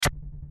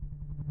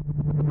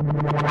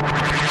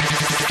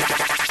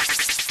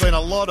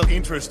a lot of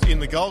interest in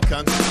the goal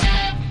cunt.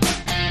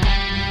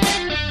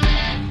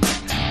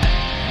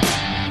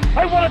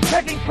 I want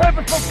attacking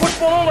purposeful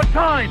football all the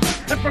time.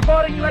 And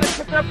providing you had it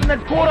picked up in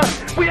that quarter,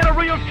 we had a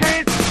real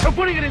chance of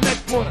winning it in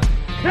that quarter.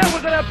 Now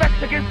we've got our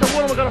backs against the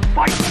wall and we've got to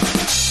fight.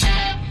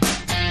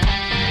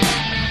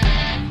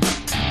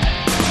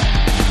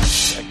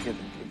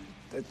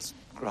 That's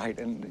great,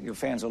 and your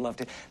fans will love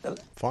to.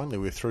 Finally,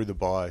 we're through the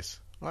buys.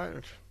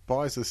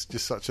 Buys is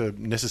just such a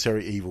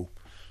necessary evil.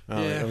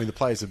 I mean, the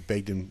players have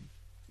begged and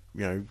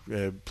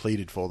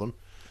pleaded for them,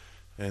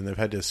 and they've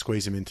had to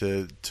squeeze them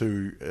into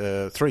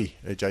three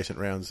adjacent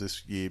rounds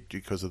this year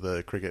because of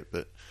the cricket.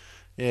 But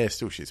yeah, it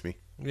still shits me.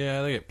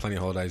 Yeah, they get plenty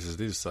of holidays as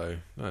it is, so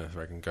I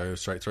reckon go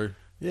straight through.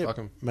 Yeah, Fuck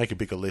 'em. Make a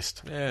bigger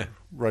list. Yeah,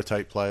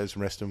 rotate players,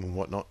 rest them, and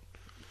whatnot.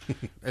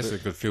 That's a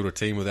good field a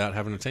team without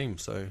having a team,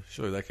 so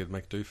surely they could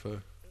make do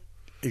for.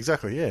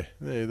 Exactly. Yeah,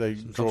 they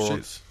draw on.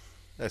 Shits.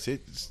 That's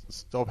it.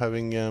 Stop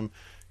having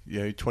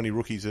 20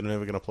 rookies that are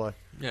never going to play.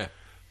 Yeah.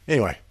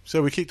 Anyway,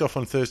 so we kicked off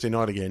on Thursday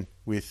night again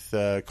with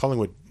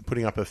Collingwood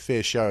putting up a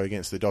fair show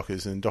against the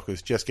Dockers, and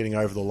Dockers just getting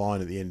over the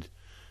line at the end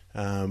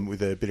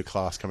with a bit of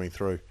class coming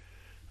through.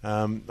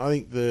 I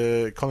think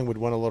the Collingwood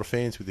won a lot of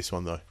fans with this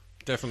one, though.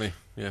 Definitely,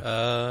 yeah.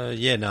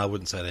 I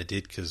wouldn't say they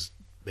did, because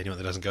anyone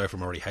that doesn't go for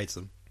them already hates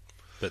them.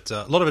 But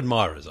a lot of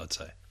admirers, I'd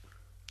say.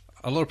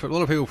 A lot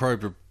of people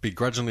probably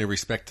begrudgingly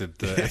respected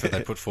the effort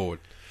they put forward.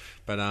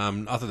 But I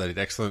thought they did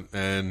excellent,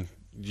 and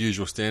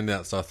usual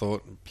standouts, I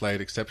thought,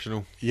 played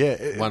exceptional.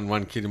 Yeah.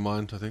 One kid in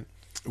mind, I think.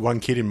 One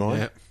kid in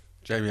mind? Yeah.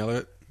 Jamie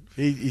Elliott.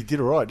 He did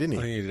all right, didn't he?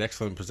 I think he did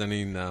excellent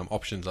presenting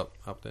options up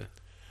there.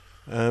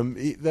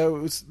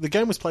 The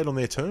game was played on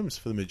their terms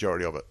for the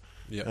majority of it.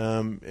 Yeah.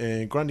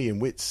 And Grundy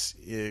and Witts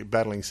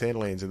battling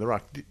Sandilands in the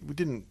ruck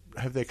didn't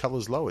have their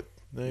colours lowered.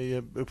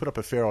 They put up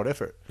a fair old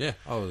effort. Yeah,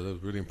 I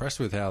was really impressed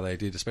with how they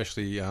did,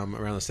 especially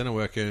around the centre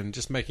work and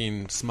just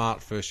making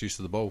smart first use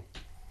of the ball.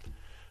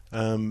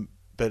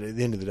 But at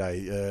the end of the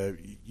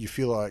day, you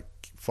feel like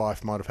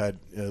Fife might have had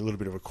a little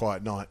bit of a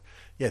quiet night.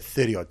 Yeah,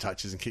 30-odd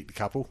touches and kicked a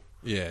couple.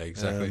 Yeah,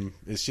 exactly.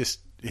 It's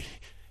just,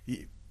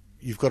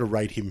 you've got to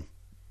rate him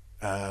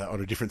on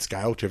a different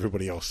scale to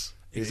everybody else.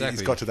 Exactly.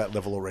 He's got to that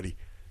level already.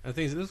 I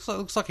think it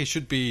looks like he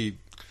should be,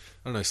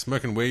 I don't know,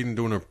 smoking weed and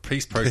doing a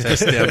peace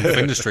protest down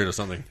Flinders Street or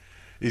something.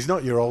 He's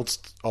not your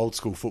old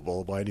school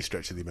footballer by any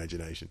stretch of the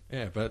imagination.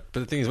 Yeah, but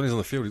the thing is, when he's on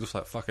the field, he looks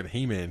like fucking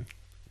He-Man.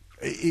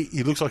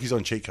 He looks like he's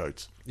on cheat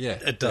codes. Yeah,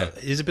 it does.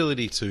 Yeah. His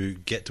ability to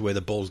get to where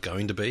the ball's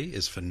going to be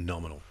is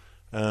phenomenal.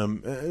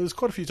 There's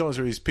quite a few times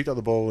where he's picked up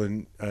the ball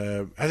and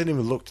hasn't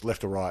even looked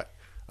left or right.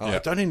 I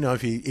don't even know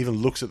if he even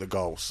looks at the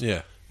goals.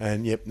 Yeah.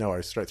 And no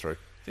worries, straight through.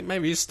 I think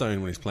maybe he's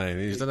stoned when he's playing.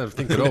 He doesn't have to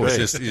think at all. He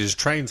just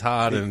trains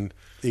hard and...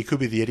 He could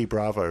be the Eddie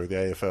Bravo of the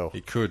AFL.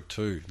 He could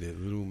too, the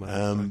little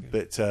motherfucker.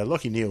 But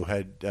Lockie Neal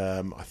had,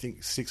 I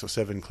think, 6 or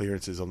 7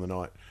 clearances on the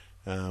night,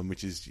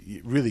 which is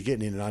really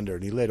getting in and under,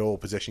 and he led all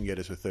possession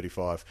getters with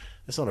 35.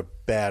 That's not a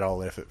bad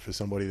old effort for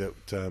somebody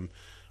that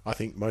I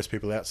think most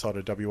people outside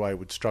of WA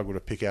would struggle to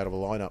pick out of a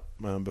lineup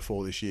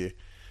before this year.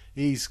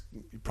 He's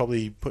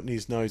probably putting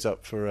his nose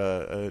up for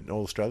an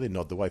All-Australian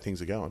nod the way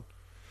things are going.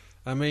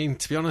 I mean,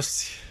 to be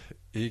honest...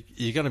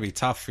 You're going to be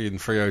tough in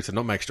Freo to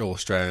not make it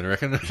All-Australian, I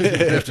reckon. You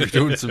have to be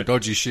doing some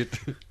dodgy shit.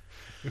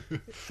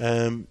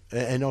 And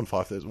on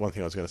Fife, there's one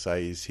thing I was going to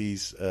say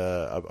is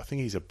I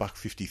think he's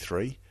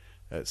 $1.53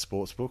 at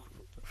Sportsbook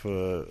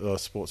for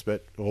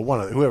Sportsbet, or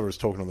whoever was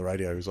talking on the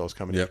radio as I was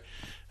coming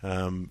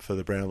in for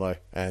the Brownlow,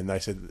 and they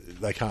said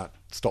they can't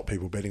stop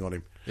people betting on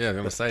him. Yeah, I'm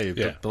going to say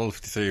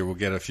 $1.53 will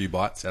get a few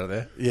bites out of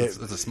there. Yeah, it's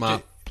a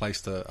smart place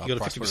to. You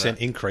got a 50%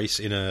 increase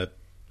in a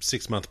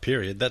 6-month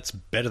period. That's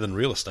better than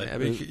real estate. Yeah,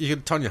 but you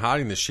could Tonya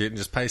Harding this shit and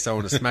just pay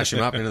someone to smash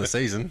him up into the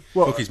season.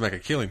 Well, bookies make a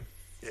killing.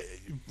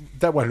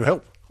 That won't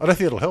help. I don't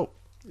think it'll help.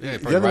 Yeah,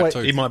 probably right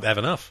too. He might have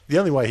enough. The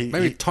only way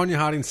maybe Tonya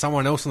Harding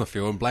someone else on the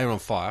field and blame it on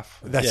Fife.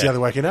 That's the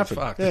only way it can happen.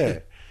 Yeah.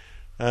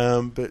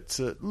 But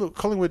look,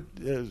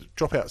 Collingwood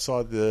drop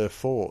outside the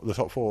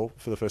top four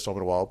for the first time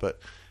in a while, but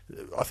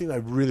I think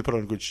they really put on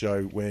a good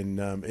show when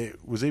it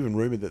was even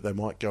rumoured that they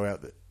might go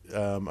out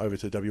over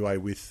to WA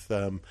with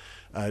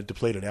a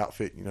depleted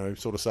outfit,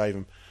 sort of save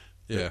them.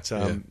 Yeah,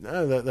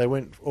 No, they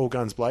went all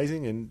guns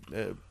blazing,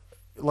 and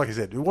like I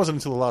said, it wasn't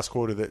until the last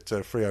quarter that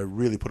Freo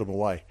really put them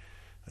away.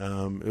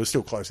 It was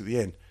still close at the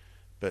end,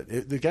 but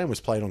the game was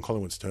played on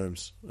Collingwood's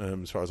terms,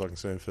 as far as I'm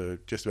concerned, for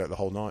just about the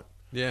whole night.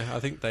 Yeah, I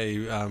think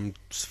they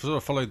sort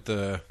of followed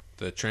the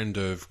trend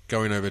of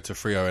going over to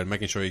Freo and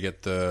making sure you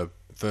get the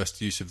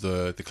first use of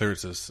the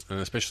clearances, and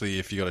especially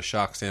if you got a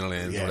Shark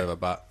Sandilands or whatever.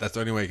 But that's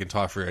the only way you can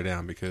tie Freo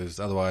down, because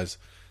otherwise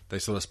they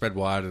sort of spread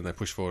wide and they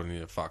push forward and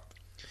you're fucked.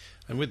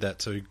 And with that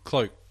too,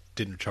 Cloak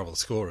didn't trouble the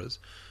scorers,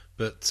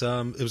 but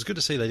it was good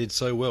to see they did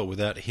so well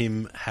without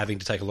him having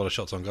to take a lot of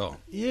shots on goal.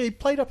 Yeah, he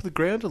played up the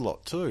ground a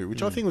lot too,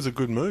 which I think was a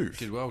good move.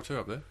 Did well too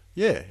up there.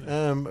 Yeah,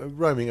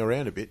 roaming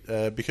around a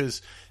bit,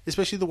 because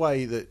especially the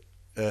way that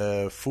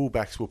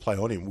fullbacks will play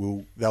on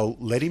him, they'll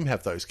let him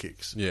have those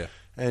kicks. Yeah.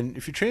 And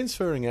if you're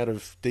transferring out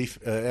of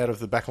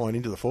the back line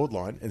into the forward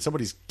line, and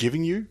somebody's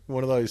giving you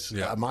one of those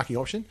marking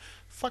option,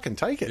 fucking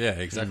take it. Yeah,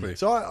 exactly.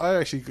 So I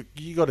actually,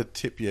 you got to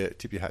tip your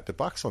hat to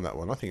Bucks on that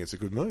one. I think it's a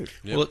good move.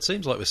 Yep. Well, it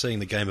seems like we're seeing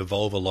the game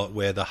evolve a lot,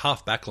 where the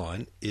half back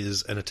line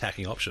is an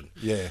attacking option.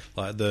 Yeah,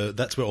 like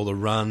that's where all the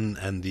run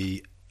and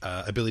the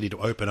ability to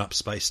open up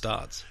space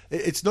starts.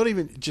 It's not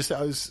even just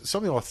that.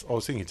 Something I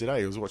was thinking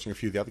today. I was watching a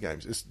few of the other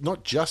games. It's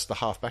not just the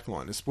half back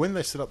line. It's when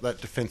they set up that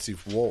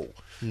defensive wall.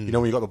 You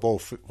know, when you got the ball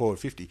forward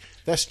 50.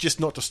 That's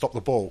just not to stop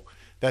the ball.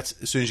 That's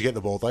as soon as you get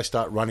the ball, they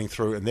start running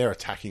through, and they're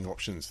attacking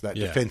options. That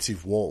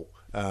defensive wall.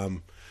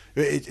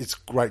 It's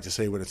great to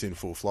see when it's in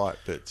full flight,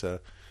 but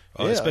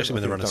especially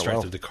when they're running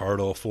straight through the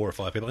corridor, 4 or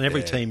 5 people, and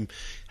every team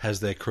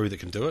has their crew that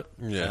can do it.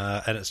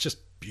 Yeah, and it's just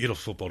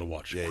beautiful football to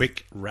watch. Yeah.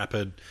 Quick,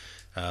 rapid.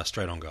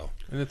 Straight on goal.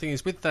 And the thing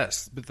is, with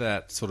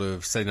that sort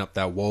of setting up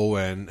that wall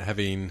and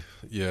having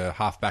your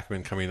half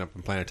backmen coming up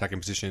and playing attacking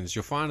positions,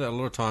 you'll find that a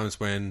lot of times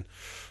when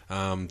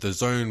the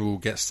zone will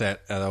get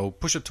set, they'll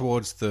push it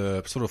towards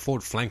the sort of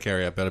forward flank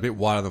area, but a bit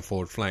wider than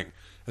forward flank.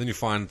 And then you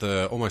find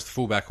the almost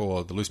fullback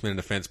or the loose man in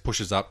defence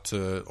pushes up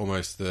to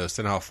almost the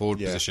centre half forward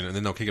position, and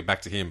then they'll kick it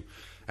back to him,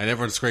 and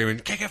everyone's screaming,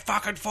 "Kick it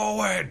fucking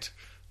forward!"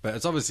 But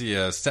it's obviously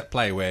a set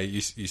play where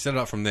you set it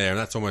up from there, and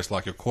that's almost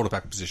like your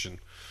quarterback position.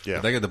 Yeah,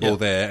 they get the ball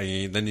there,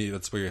 and then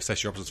that's where you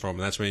assess your options from, and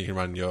that's where you can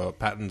run your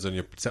patterns and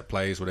your set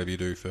plays, whatever you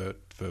do for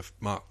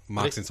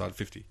marks inside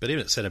 50. But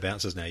even at centre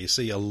bounces now, you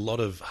see a lot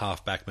of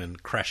half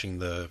backmen crashing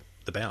the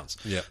bounce.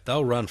 Yeah,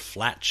 they'll run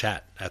flat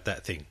chat at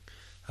that thing,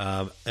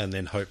 and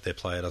then hope their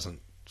player doesn't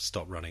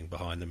stop running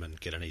behind them and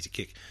get an easy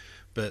kick.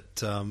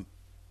 But I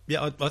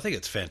think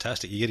it's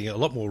fantastic. You're getting a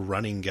lot more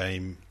running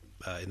game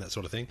in that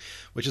sort of thing,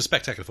 which is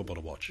spectacular football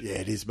to watch. Yeah,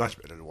 it is much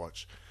better to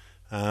watch.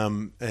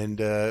 Look,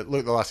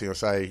 the last thing I'll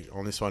say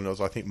on this one was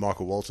I think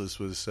Michael Walters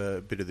was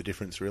a bit of the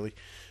difference, really.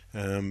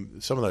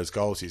 Some of those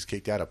goals he's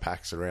kicked out of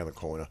packs around the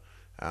corner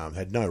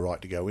had no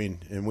right to go in.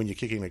 And when you're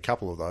kicking a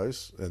couple of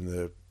those and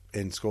the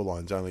end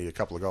scoreline's only a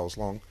couple of goals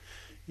long,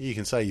 you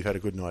can say you've had a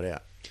good night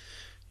out.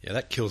 Yeah,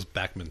 that kills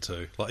backmen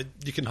too. Like,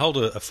 you can hold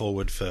a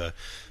forward for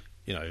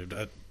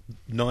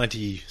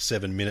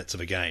 97 minutes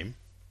of a game,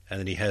 and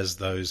then he has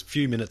those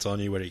few minutes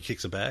on you where he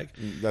kicks a bag.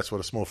 That's what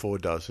a small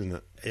forward does, isn't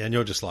it? And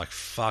you're just like,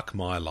 fuck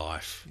my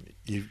life.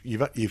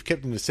 You've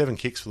kept him to 7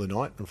 kicks for the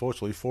night.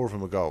 Unfortunately, 4 of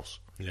them are goals.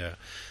 Yeah,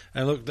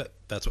 and look,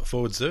 that's what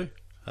forwards do,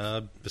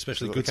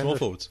 especially good small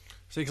forwards.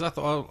 See, because I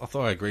thought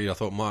I agreed. I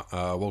thought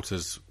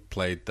Walters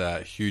played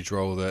that huge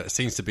role that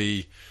seems to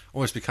be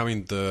almost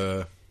becoming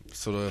the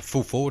sort of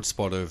full forward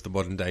spot of the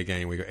modern day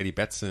game. We got Eddie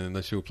Betts and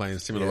those people playing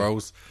similar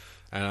roles.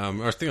 And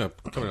I was thinking,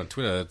 coming on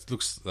Twitter, it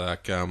looks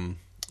like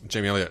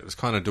Jamie Elliott is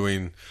kind of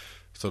doing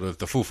sort of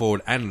the full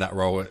forward and that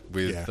role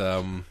with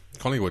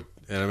Collingwood.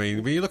 And I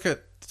mean, when you look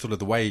at sort of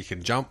the way he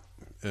can jump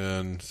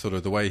and sort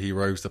of the way he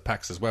rows the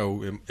packs as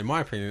well, in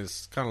my opinion,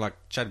 it's kind of like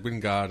Chad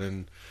Wingard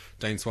and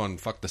Dane Swan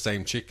fucked the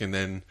same chick, and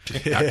then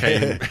out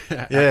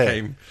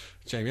came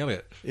Jamie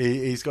Elliott.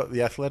 He's got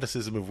the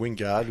athleticism of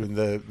Wingard and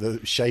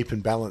the shape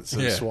and balance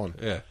of Swan.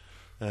 Yeah.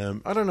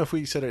 I don't know if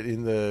we said it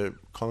in the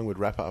Collingwood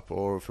wrap-up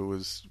or if it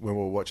was when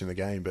we were watching the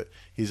game, but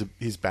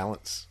his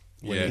balance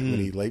when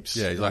he leaps,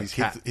 he's like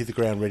hit the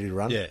ground ready to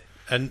run. Yeah,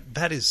 and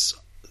that is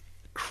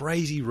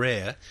crazy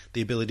rare,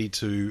 the ability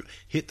to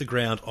hit the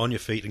ground on your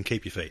feet and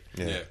keep your feet.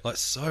 Yeah. Like,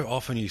 so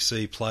often you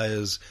see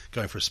players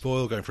going for a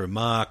spoil, going for a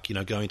mark,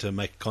 going to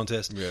make a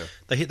contest. Yeah.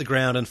 They hit the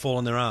ground and fall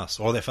on their ass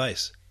or their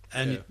face.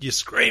 And you're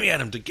screaming at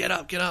them to get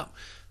up, get up.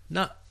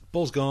 Nah,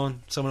 ball's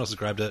gone. Someone else has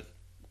grabbed it.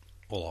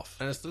 All off.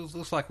 And it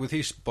looks like with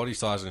his body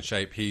size and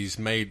shape, he's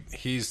made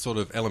his sort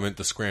of element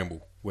the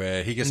scramble,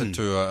 where he gets it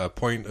to a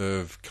point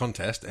of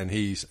contest and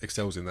he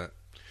excels in that.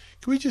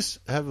 Can we just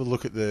have a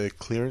look at the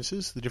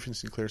clearances, the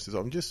difference in clearances?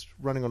 I'm just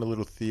running on a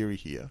little theory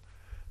here.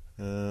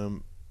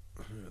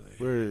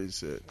 Where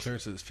is it?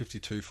 Clearances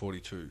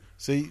 52-42.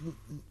 See,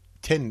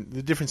 10.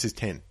 The difference is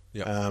 10.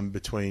 Yeah.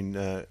 Between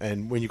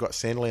and when you've got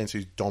Sandilands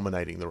who's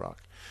dominating the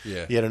ruck.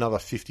 Yeah. He had another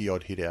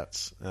 50-odd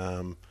hit-outs.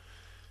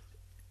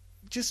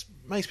 Just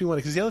makes me wonder,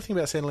 because the other thing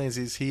about Sandilands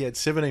is he had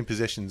 17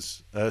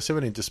 possessions,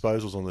 17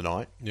 disposals on the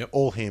night,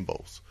 all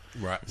handballs.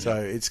 Right. So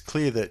it's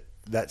clear that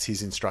that's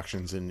his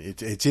instructions, and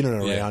it's in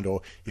and around,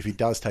 or if he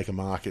does take a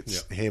mark,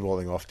 it's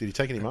handballing off. Did he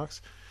take any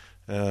marks?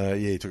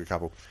 He took a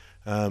couple.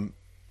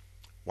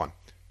 One.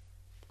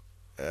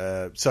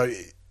 So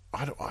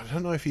I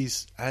don't know if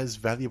he's as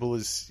valuable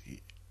as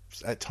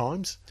at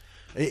times.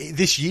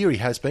 This year he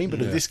has been, but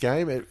in this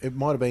game it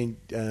might have been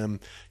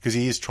because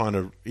he's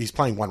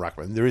playing one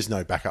ruckman. There is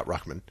no backup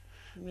ruckman.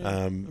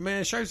 I mean,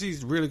 it shows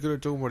he's really good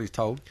at doing what he's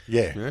told.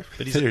 Yeah.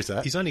 But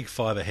he's only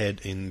 5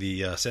 ahead in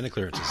the centre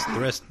clearances. The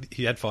rest,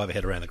 he had 5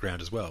 ahead around the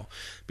ground as well.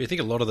 But I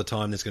think a lot of the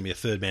time there's going to be a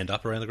third man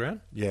up around the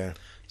ground. Yeah.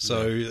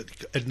 So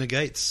it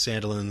negates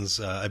Sandilands'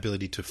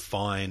 ability to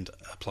find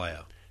a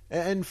player.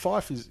 And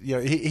Fife is,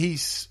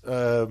 he's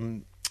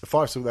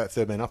Fife's that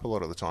third man up a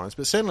lot of the times.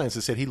 But Sandilands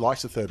has said he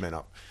likes the third man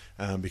up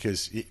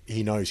because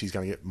he knows he's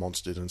going to get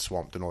monstered and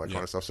swamped and all that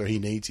kind of stuff. So he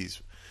needs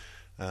his.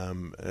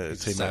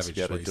 teammates to savage.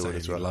 be able to do it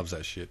as well. He loves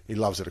that shit. He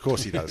loves it. Of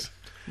course he does.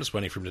 I'm just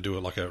waiting for him to do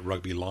it like a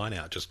rugby line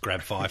out. Just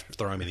grab 5,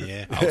 throw him in the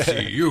air. I'll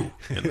see you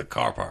in the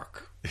car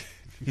park.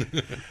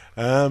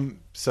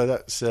 So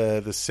that's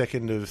the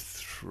second of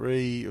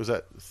 3. Was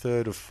that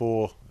third of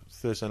 4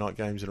 Thursday night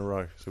games in a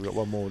row? So we've got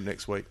one more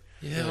next week.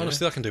 Yeah,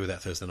 honestly, I can do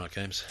without Thursday night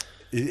games.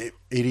 It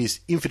is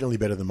infinitely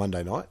better than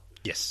Monday night.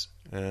 Yes.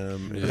 Yeah.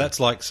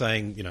 That's like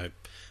saying,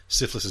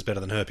 syphilis is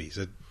better than herpes.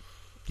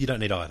 You don't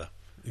need either.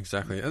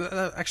 Exactly. And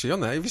actually, on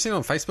that, have you seen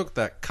on Facebook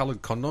that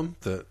coloured condom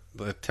that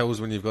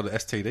tells when you've got an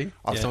STD?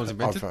 Someone's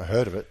invented? I've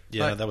heard of it.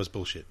 Yeah, that was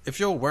bullshit. If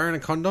you're wearing a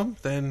condom,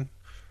 then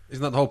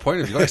isn't that the whole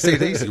point? If you've got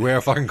STDs, you wear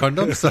a fucking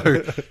condom. So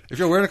if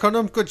you're wearing a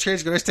condom, good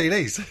chance you've got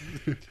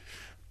STDs.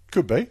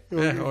 Could be.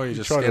 Yeah, or you're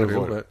just try scared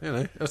to of it.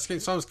 avoid But,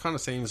 it sometimes kind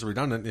of seems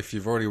redundant if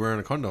you've already wearing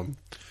a condom.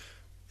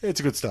 It's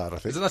a good start, I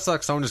think. That's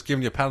like someone just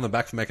giving you a pat on the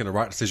back for making the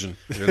right decision.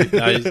 Really.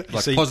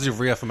 Like see,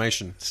 positive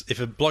reaffirmation. If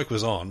a bloke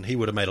was on, he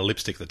would have made a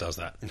lipstick that does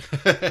that.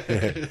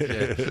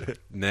 Yeah.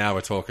 Now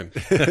we're talking.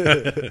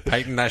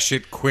 Patent that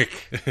shit quick.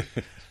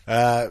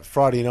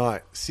 Friday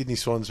night, Sydney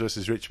Swans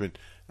versus Richmond.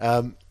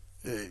 A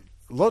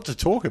lot to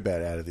talk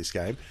about out of this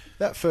game.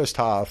 That first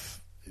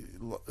half,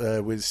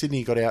 when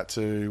Sydney got out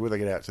to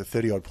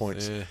 30-odd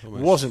points,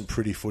 wasn't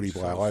pretty footy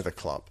by either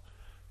club.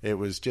 It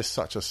was just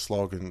such a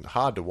slog and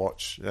hard to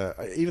watch.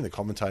 Even the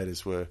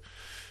commentators were,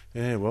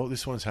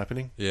 this one's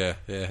happening. Yeah.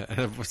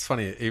 And what's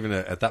funny, even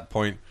at that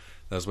point,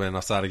 that was when I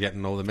started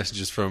getting all the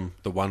messages from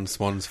the one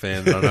Swans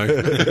fan that I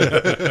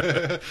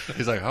know.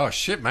 He's like, oh,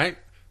 shit, mate.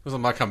 It was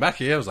on my comeback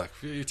here. I was like,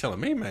 you're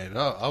telling me, mate.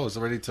 I was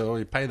ready to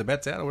already pay the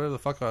bets out or whatever the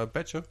fuck I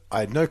bet you.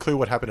 I had no clue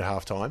what happened at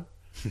halftime.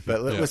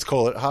 But let's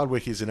call it.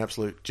 Hardwick is an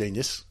absolute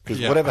genius because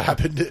Yeah. whatever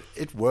happened,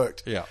 it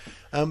worked. Yeah.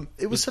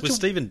 It was such Was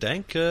Stephen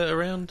Dank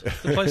around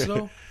the place at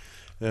all?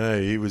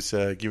 he was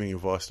giving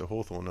advice to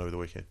Hawthorn over the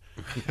weekend.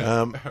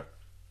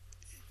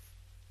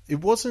 It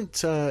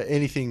wasn't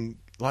anything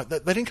like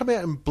that. They didn't come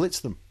out and blitz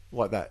them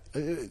like that.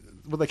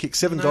 Well, they kicked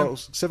 7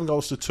 goals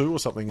to 2 or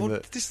something. Well,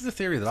 this is the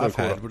theory that I've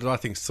had, but I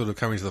think sort of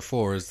coming to the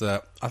fore is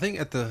that I think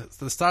at the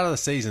start of the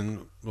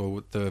season, or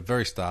at the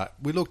very start,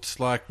 we looked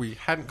like we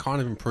hadn't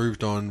kind of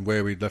improved on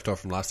where we'd left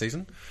off from last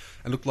season.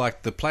 It looked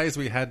like the players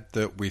we had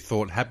that we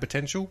thought had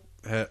potential,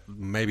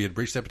 maybe had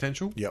reached their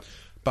potential. Yep.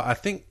 But I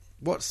think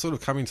what's sort of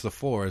coming to the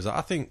fore is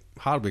I think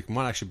Hardwick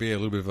might actually be a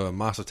little bit of a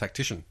master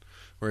tactician,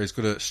 where he's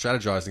good at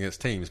strategizing against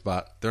teams,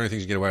 but the only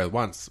things you get away with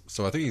once.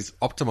 So I think he's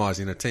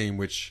optimizing a team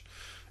which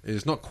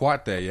is not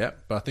quite there yet,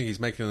 but I think he's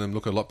making them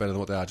look a lot better than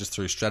what they are just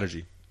through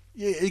strategy.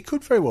 Yeah, it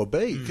could very well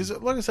be because,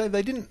 like I say,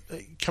 they didn't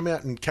come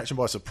out and catch them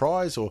by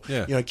surprise or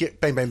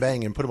get bang, bang,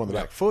 bang and put them on the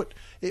back foot.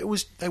 It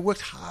was they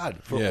worked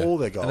hard for all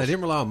their goals. And they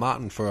didn't rely on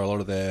Martin for a lot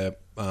of their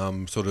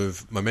sort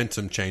of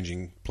momentum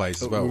changing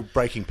plays as well,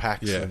 breaking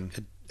packs. Yeah.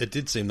 And It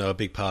did seem, though, a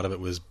big part of it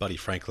was Buddy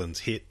Franklin's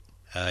hit.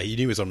 He knew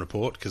he was on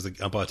report because the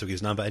umpire took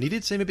his number, and he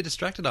did seem a bit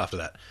distracted after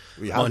that.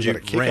 Mind you,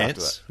 got a kick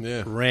Rance, after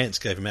that. Rance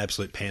gave him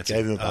absolute pantsing.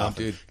 Gave him a bath.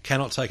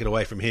 Cannot take it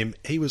away from him.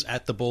 He was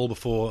at the ball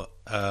before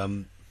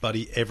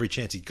Buddy every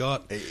chance he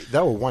got. They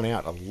were one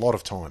out a lot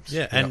of times.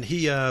 Yeah, and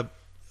he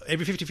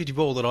every 50-50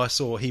 ball that I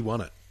saw, he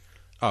won it.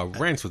 Oh,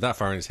 Rance with that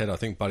far in his head, I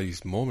think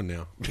Buddy's Mormon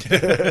now.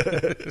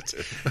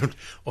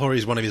 Or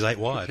he's one of his 8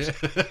 wives.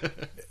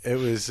 It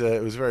was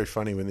very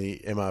funny when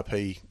the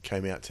MRP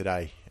came out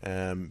today.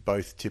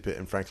 Both Tippett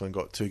and Franklin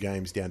got 2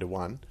 games down to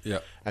 1.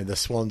 Yep. And the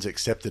Swans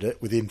accepted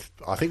it within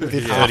half an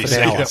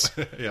hour.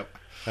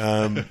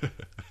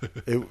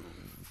 Yep.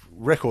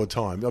 Record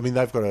time. I mean,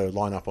 they've got a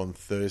line-up on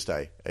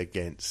Thursday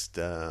against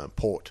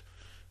Port,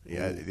 the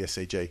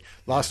SCG.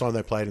 Last time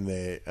they played in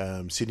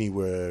there, Sydney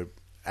were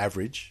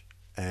average,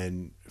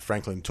 and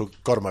Franklin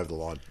got him over the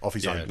line off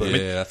his own boot.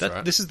 Yeah, that's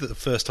right. This is the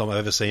first time I've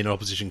ever seen an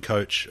opposition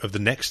coach of the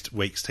next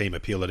week's team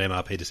appeal an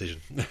MRP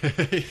decision. I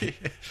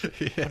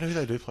know who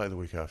they do play the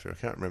week after. I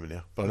can't remember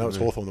now, but I know it's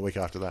Hawthorn the week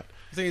after that.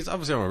 The thing is,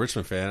 obviously, I'm a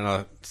Richmond fan, and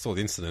I saw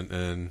the incident,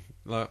 and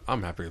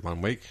I'm happy with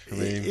 1 week. I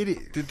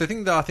mean, the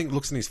thing that I think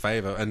looks in his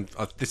favour, and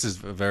this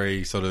is a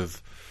very sort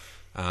of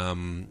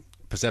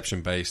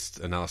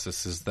perception-based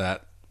analysis, is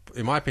that,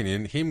 in my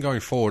opinion, him going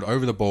forward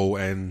over the ball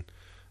and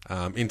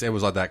into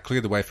areas like that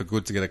cleared the way for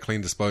Good to get a clean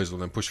disposal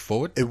and then push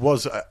forward. It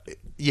was,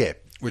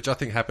 which I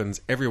think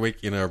happens every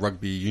week in a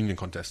rugby union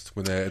contest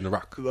when they're in the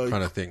ruck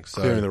kind of thing.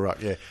 So, clearing the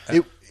ruck, yeah.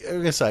 I'm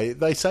going to say,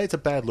 they say it's a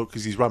bad look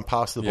because he's run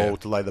past the ball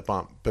to lay the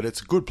bump, but it's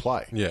a good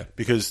play. Yeah.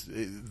 Because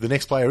the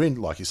next player in,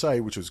 like you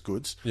say, which was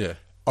Goods,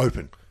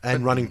 open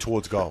and running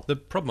towards goal. The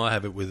problem I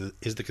have it with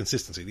is the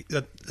consistency.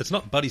 It's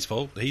not Buddy's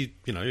fault.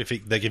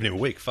 If they're giving him a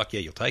week, fuck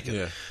yeah, you'll take it.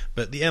 Yeah.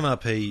 But the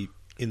MRP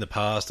in the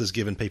past has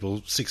given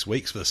people 6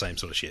 weeks for the same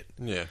sort of shit.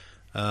 Yeah.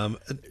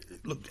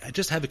 Look,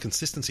 just have a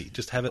consistency.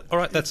 Just have it. All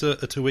right, that's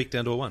a 2 week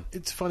down to a 1.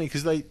 It's funny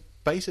because they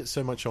base it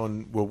so much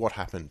on, what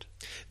happened?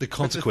 The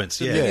consequence,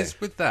 the thing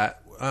is, with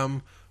that,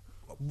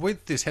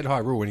 with this head-high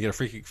rule, when you get a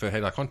free kick for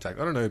head-high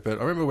contact, I don't know, but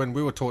I remember when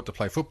we were taught to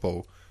play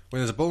football, when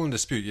there's a ball in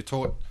dispute, you're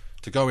taught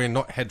to go in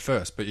not head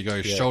first, but you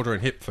go shoulder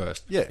and hip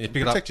first. Yeah, and you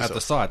pick it up at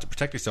the side to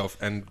protect yourself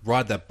and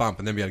ride that bump,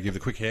 and then be able to give the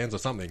quick hands or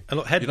something. And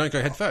look, you don't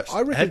go head first.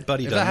 Had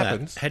Buddy done that,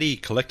 happens, had he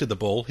collected the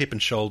ball, hip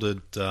and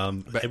shouldered,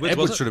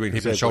 Edwards should have been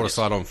hip and shoulder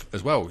side on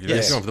as well.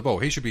 He's going for the ball.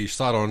 He should be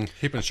side on,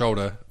 hip and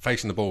shoulder,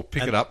 facing the ball,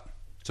 pick it up.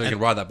 So you can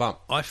ride that bump.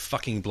 I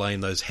fucking blame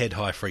those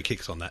head-high free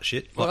kicks on that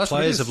shit. Well,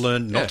 players have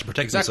learned not to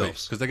protect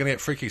themselves. Because they're going to get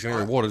free kicks and get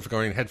rewarded for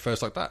going in head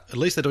first like that. At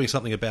least they're doing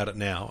something about it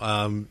now.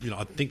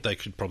 I think they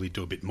could probably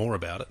do a bit more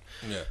about it.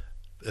 Yeah.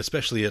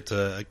 Especially at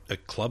a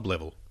club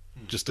level.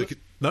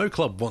 No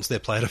club wants their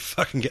player to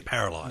fucking get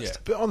paralysed.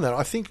 Yeah. But on that,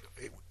 I think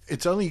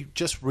it's only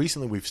just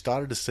recently we've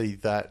started to see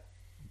that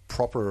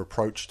proper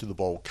approach to the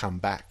ball come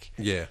back.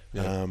 Yeah.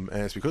 And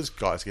it's because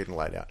guys are getting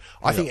laid out.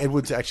 I think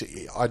Edwards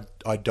actually,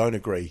 I don't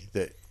agree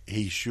that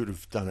he should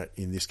have done it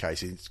in this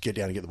case. Is get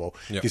down and get the ball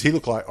because he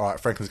looked like, all right,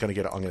 Franklin's going to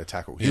get it. I'm going to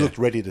tackle. He looked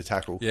ready to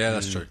tackle. Yeah,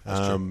 that's true.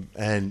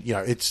 And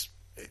it's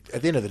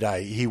at the end of the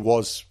day, he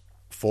was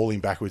falling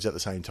backwards at the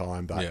same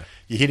time. But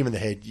you hit him in the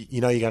head,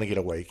 you know you're going to get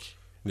a week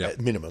at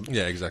minimum.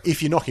 Yeah, exactly.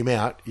 If you knock him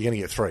out, you're going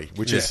to get 3,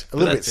 which is a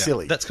little bit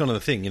silly. That's kind of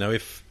the thing,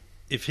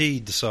 if he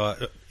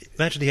decide.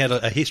 Imagine he had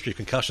a history of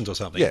concussions or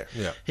something.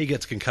 Yeah. He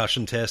gets a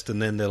concussion test, and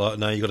then they're like,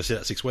 "No, you got to sit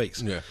out 6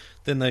 weeks." Yeah.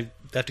 Then they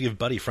have to give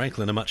Buddy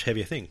Franklin a much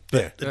heavier thing.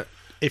 Yeah.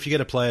 If you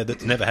get a player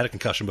that's never had a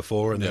concussion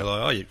before, and they're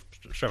like, "Oh, you're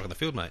straight on the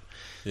field, mate."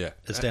 Yeah,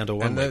 it's down to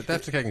 1 week. They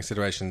have to take in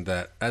consideration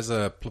that as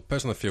a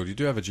person on the field, you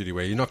do have a duty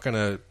where you're not going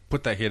to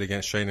put that hit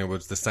against Shane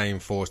Edwards the same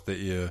force that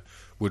you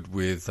would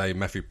with a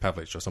Matthew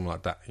Pavlich or something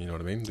like that. You know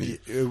what I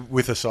mean?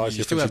 With a size,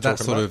 you still have that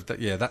sort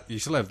of you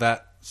still have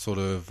that sort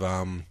of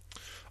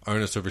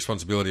onus of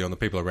responsibility on the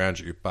people around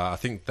you. But I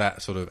think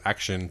that sort of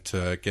action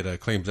to get a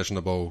clean possession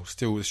of the ball,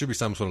 still there should be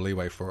some sort of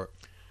leeway for it.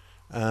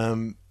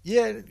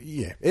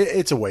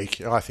 It's a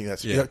week. I think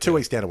that's 2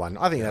 weeks down to 1.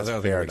 I think that's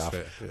fair enough.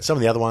 Some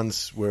of the other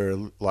ones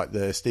were like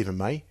the Stephen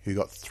May, who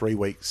got 3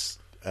 weeks,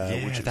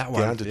 which is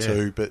down to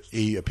 2, but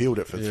he appealed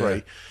it for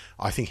 3.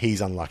 I think he's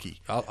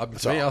unlucky. I thought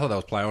that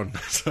was play on.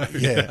 So,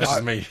 that's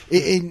just me.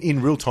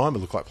 In real time, it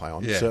looked like play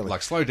on. Yeah, certainly.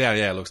 like slow down.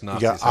 Yeah, it looks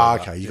nasty.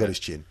 You go, you got his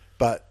chin.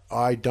 But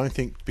I don't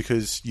think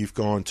because you've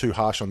gone too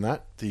harsh on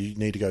that you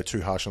need to go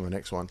too harsh on the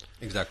next one.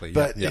 Exactly.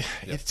 But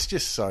it's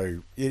just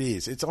so it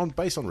is. It's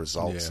based on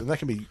results, and that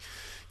can be,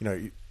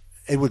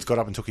 Edwards got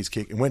up and took his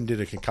kick and went and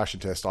did a concussion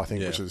test. I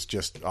think, which was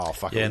just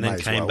fuck. Yeah, and then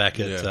came back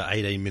at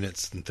 18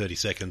 minutes and 30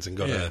 seconds and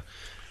got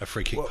a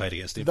free kick played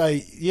against him.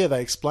 They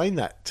explained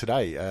that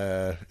today.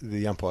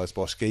 The umpire's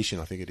boss, Geishan,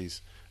 I think it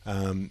is,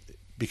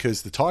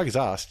 because the Tigers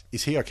asked,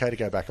 "Is he okay to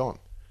go back on?"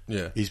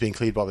 Yeah, he's been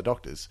cleared by the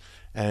doctors,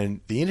 and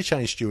the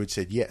interchange steward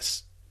said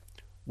yes.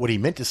 What he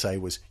meant to say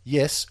was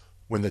yes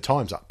when the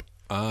time's up,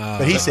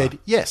 but he said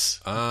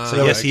yes.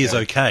 So yes, he is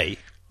okay.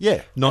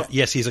 Yeah, not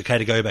yes, he's okay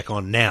to go back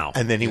on now.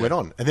 And then he went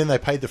on, and then they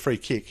paid the free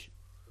kick,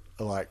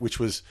 which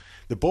was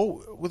the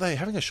ball. Were they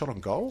having a shot on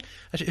goal?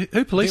 Actually,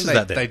 who polices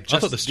that? Then I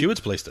thought the stewards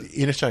policed it.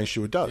 The interchange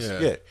steward does.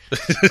 Yeah.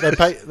 They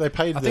paid the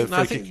free kick.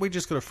 I think we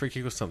just got a free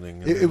kick or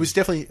something. It was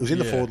definitely in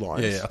the forward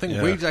lines. Yeah, I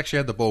think we actually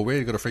had the ball.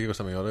 We got a free kick or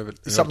something out of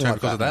it. Something like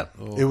because that.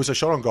 Of that. It was a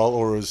shot on goal,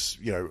 or it was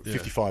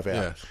 55 out.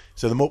 Yeah.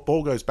 So the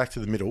ball goes back to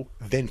the middle,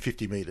 then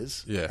 50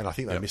 metres. Yeah. And I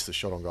think they missed the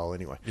shot on goal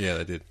anyway. Yeah,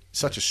 they did.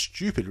 Such a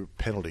stupid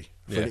penalty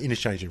for an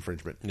interchange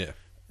infringement. Yeah.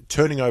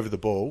 Turning over the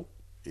ball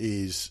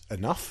is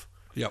enough.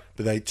 Yep.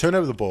 But they turn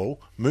over the ball,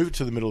 move it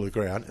to the middle of the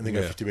ground, and then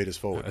go 50 metres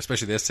forward.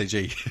 Especially the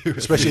SCG.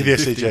 Especially the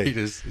SCG. 50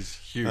 metres is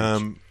huge.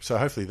 So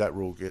hopefully that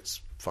rule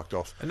gets fucked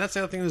off. And that's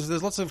the other thing.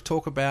 There's lots of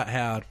talk about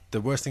how the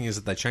worst thing is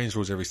that they change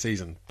rules every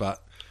season.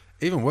 But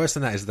even worse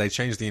than that is they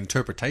change the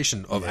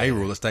interpretation of a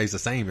rule that stays the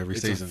same every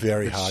season. It's a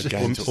very hard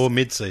game. Or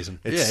mid-season.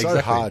 It's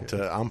so hard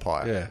to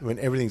umpire when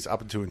everything's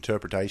up to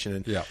interpretation.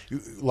 And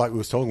like we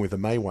was talking with the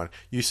May one,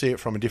 you see it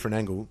from a different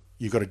angle,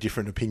 you've got a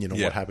different opinion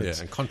on what happens.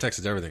 Yeah, and context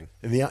is everything.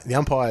 And the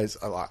umpires,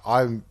 are like,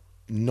 I'm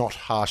not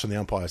harsh on the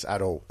umpires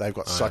at all. They've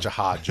got such a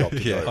hard job to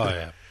do. Oh,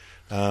 yeah.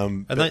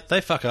 And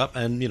they fuck up,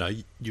 and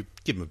you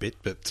give them a bit,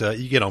 but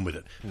you get on with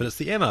it. But it's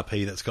the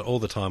MRP that's got all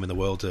the time in the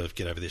world to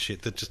get over this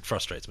shit that just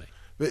frustrates me.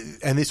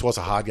 And this was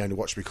a hard game to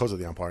watch because of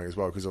the umpiring as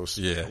well, because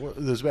there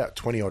was about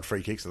 20 odd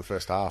free kicks in the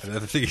first half. And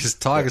the thing is,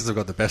 Tigers have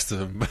got the best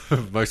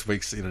of most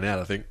weeks in and out.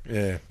 I think.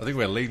 Yeah, I think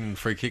we're leading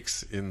free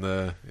kicks in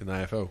the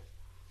AFL.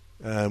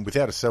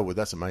 Without a Selwood,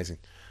 that's amazing.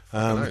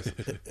 And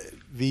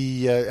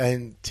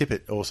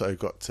Tippett also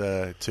got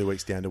 2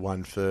 weeks down to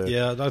 1 for.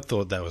 Yeah, I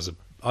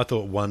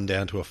thought 1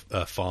 down to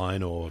a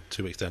fine or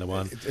 2 weeks down to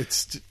 1.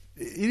 It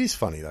is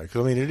funny though,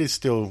 because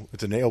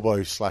it's an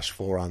elbow /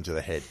 forearm to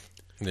the head.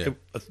 Yeah.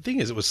 The thing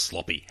is, it was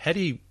sloppy. Had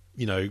he,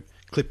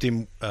 clipped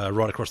him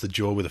right across the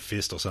jaw with a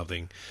fist or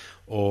something,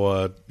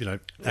 or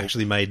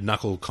actually made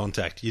knuckle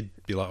contact, you'd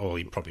be like, oh,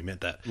 he probably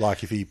meant that.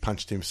 Like if he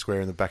punched him square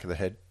in the back of the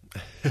head.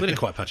 We didn't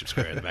quite punch him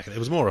square in the back of the head. It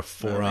was more a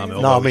forearm.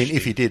 No, I mean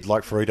if he did,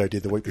 like Ferrito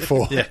did the week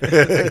before. Yeah,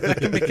 that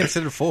can be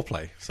considered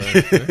foreplay. So,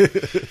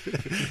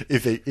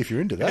 if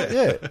you're into that,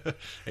 yeah.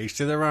 Each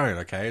to their own.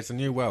 Okay, it's a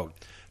new world.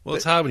 Well,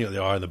 it's hard when you've got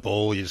the eye on the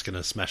ball. You're just going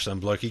to smash some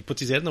bloke. He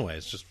puts his head in the way.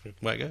 It's just the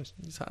way it goes.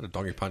 It's hard to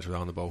doggy punch with eye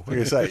on the ball. I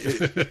was going to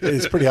say,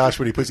 it's pretty harsh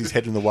when he puts his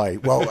head in the way.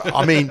 Well,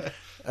 I mean,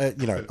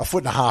 a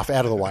foot and a half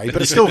out of the way,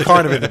 but it's still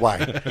kind of in the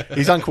way.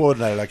 He's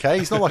uncoordinated, okay?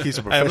 He's not like he's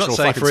a professional. I'm not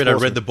saying fucking Ferrito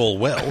sportsman. read the ball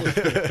well.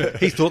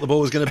 He thought the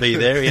ball was going to be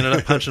there. He ended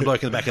up punching a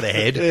bloke in the back of the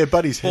head. Yeah,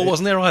 but his ball head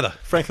wasn't there either.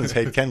 Franklin's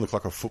head can look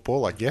like a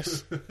football, I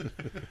guess,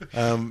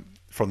 from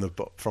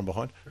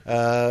behind.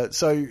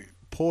 So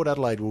Port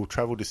Adelaide will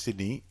travel to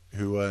Sydney,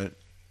 who are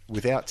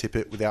without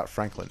Tippett, without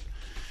Franklin.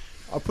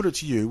 I'll put it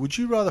to you: would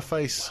you rather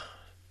face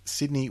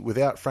Sydney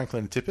without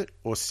Franklin and Tippett,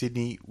 or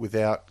Sydney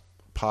without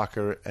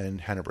Parker and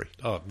Hanbury?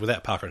 Oh,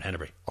 without Parker and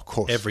Hanbury. Of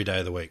course. Every day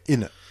of the week.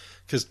 In it.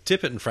 Because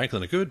Tippett and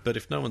Franklin are good, but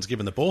if no one's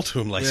given the ball to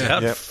him lays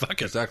out,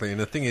 fuck it. Exactly. And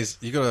the thing is,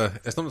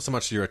 it's not so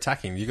much you're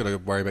attacking, you got to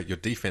worry about your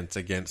defence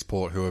against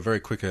Port, who are very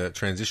quick at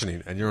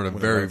transitioning, and you're on a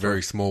very,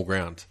 very small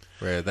ground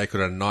where they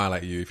could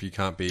annihilate you if your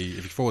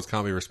forwards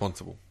can't be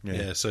responsible.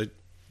 Yeah, so,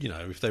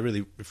 if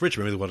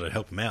Richmond really wanted to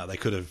help him out, they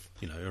could have,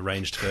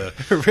 arranged for...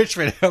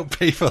 Richmond help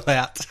people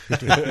out.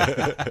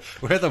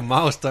 We're the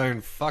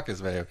milestone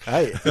fuckers, man.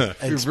 Hey,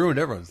 We've ruined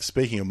everyone.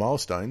 Speaking of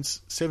milestones,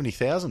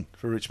 70,000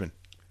 for Richmond.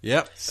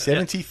 Yep.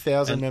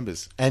 70,000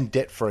 members and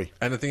debt-free.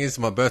 And the thing is,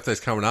 my birthday's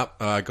coming up.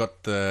 I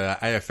got the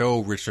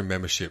AFL Richmond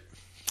membership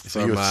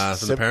from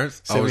the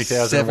parents.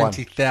 70,001.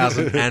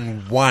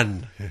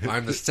 70,001.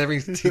 I'm the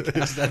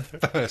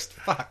 70,001st.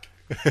 Fuck.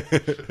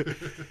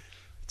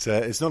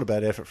 It's not a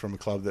bad effort from a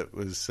club that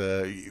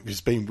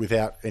was been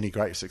without any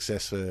great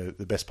success for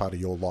the best part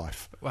of your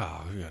life.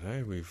 Well, we're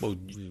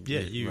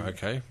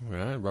okay.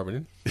 Rub it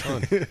in.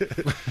 Fine.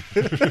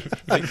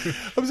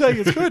 I'm saying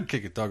it's good.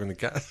 Kick a dog in the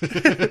gut.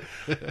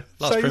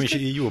 Last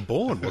premiership year you were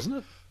born, wasn't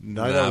it?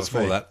 No, that was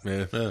before me. that.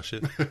 Yeah. Oh,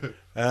 shit.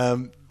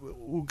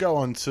 We'll go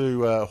on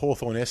to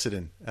Hawthorn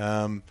Essendon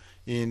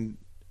in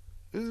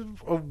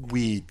a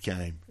weird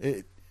game.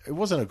 It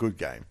wasn't a good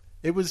game.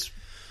 It was...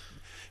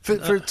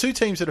 For two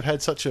teams that have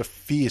had such a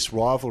fierce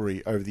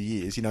rivalry over the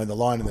years, the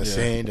line in the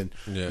sand and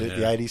the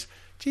 80s,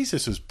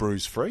 Jesus was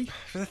bruise free.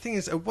 The thing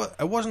is, it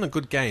wasn't a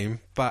good game,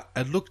 but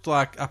it looked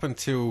like up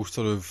until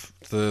sort of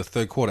the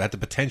third quarter, it had the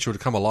potential to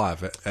come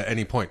alive at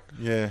any point,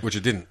 which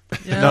it didn't.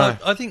 Yeah, No.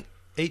 I think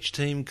each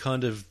team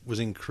kind of was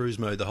in cruise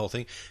mode the whole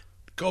thing.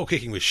 Goal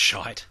kicking was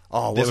shite.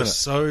 Oh, there wasn't were it?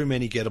 so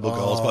many gettable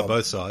goals by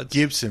both sides.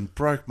 Gibson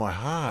broke my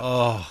heart.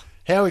 Oh,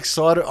 how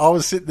excited I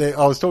was sitting there.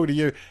 I was talking to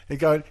you and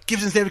going,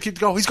 Gibson's never kicked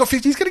a goal. He's got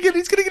 50. He's going to get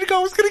a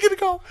goal. He's going to get a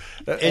goal.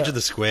 edge of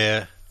the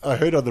square. I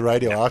heard on the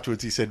radio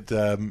afterwards, he said,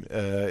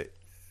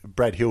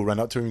 Brad Hill ran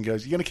up to him and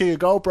goes, "You're going to kick a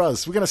goal,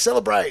 bruz. We're going to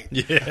celebrate."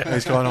 Yeah. And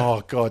he's going,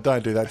 "Oh, God,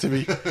 don't do that to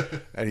me."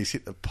 And he's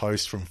hit the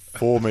post from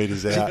 4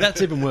 metres out. See,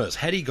 that's even worse.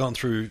 Had he gone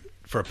through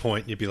for a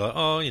point, you'd be like,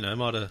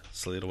 might have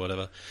slid or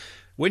whatever.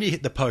 When you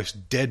hit the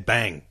post, dead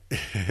bang.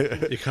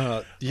 You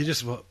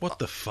just, what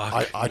the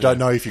fuck? I don't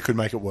know if you could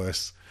make it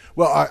worse.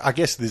 Well, I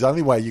guess the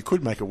only way you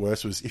could make it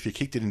worse was if you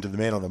kicked it into the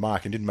man on the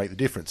mark and didn't make the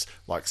difference,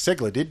 like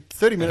Segler did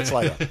 30 minutes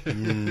later.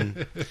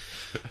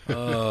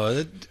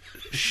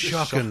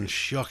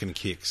 Shocking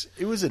kicks.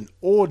 It was an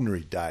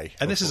ordinary day.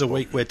 And this is a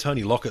week where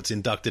Tony Lockett's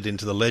inducted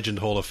into the Legend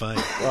Hall of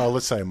Fame. Well,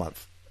 let's say a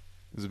month.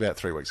 It was about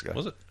 3 weeks ago.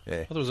 Was it? Yeah.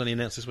 I thought it was only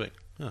announced this week.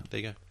 Oh, there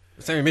you go.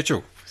 Sammy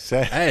Mitchell.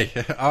 Hey,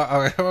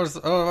 I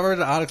read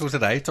an article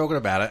today talking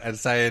about it and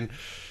saying,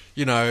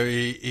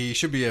 he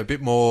should be a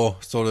bit more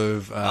sort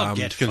of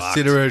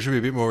considerate, should be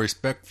a bit more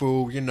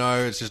respectful.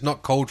 It's just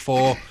not called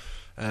for.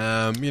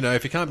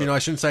 If you can't be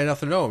nice, shouldn't say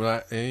nothing at all.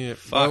 Like,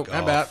 how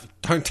about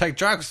don't take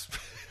drugs?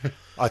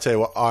 I tell you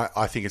what,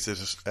 I think it's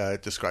a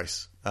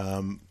disgrace.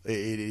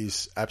 It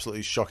is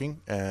absolutely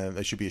shocking, and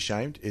they should be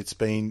ashamed. It's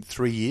been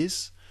 3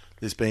 years.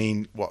 There's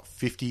been,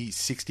 50,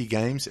 60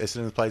 games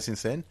Essendon has played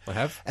since then? I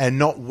have. And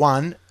not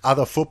one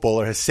other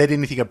footballer has said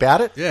anything about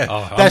it?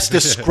 Yeah. That's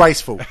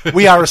disgraceful.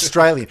 We are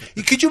Australian.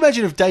 Could you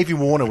imagine if Davey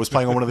Warner was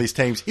playing on one of these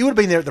teams? He would have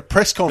been there at the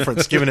press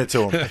conference giving it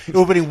to him. It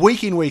would have been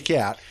week in, week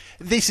out.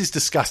 This is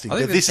disgusting.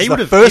 This is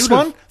the first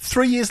one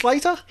 3 years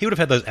later? He would have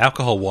had those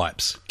alcohol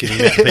wipes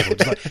giving out to people.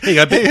 Just like, here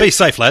you go, be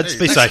safe, lads,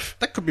 be safe.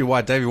 That could be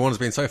why Davey Warner's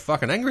been so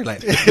fucking angry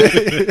lately.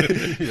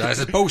 This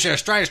is bullshit.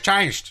 Australia's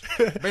changed.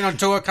 Been on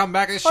tour, come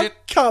back, this shit. I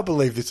can't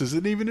believe this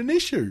isn't even an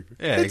issue.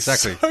 Yeah, it's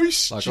exactly. So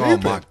like,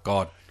 stupid. oh my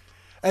God.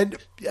 And,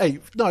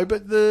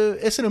 but the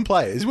Essendon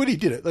players, when he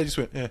did it, they just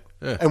went,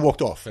 and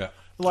walked off. Yeah.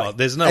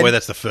 There's no way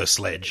that's the first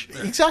sledge.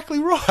 Exactly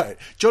right.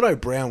 John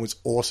O'Brien was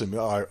awesome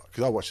because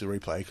I watched the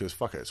replay because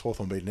fuck it, it's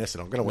Hawthorn beating Essendon.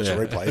 I'm going to watch the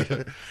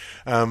replay.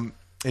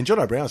 And John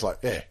O'Brien was like,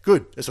 "Yeah,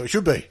 good. That's what it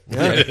should be." All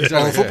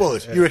the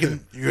footballers. Yeah. You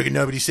reckon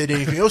nobody said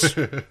anything else?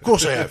 Of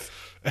course I have.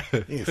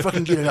 Yeah,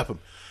 fucking get it up them.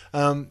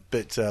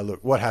 But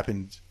look, what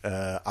happened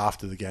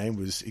after the game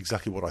was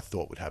exactly what I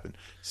thought would happen.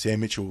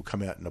 Sam Mitchell will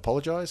come out and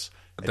apologise.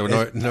 There were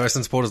no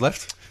Essendon supporters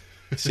left.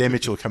 Sam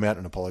Mitchell will come out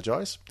and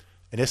apologise.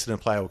 An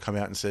Essendon player will come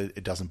out and say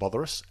it doesn't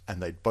bother us,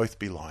 and they'd both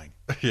be lying.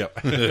 Yep.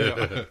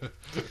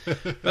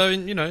 I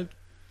mean,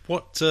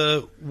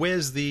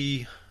 where's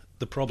the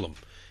problem?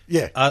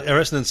 Yeah. Are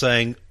Essendon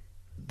saying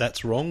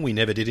that's wrong? We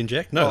never did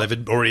inject. No,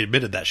 they've already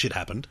admitted that shit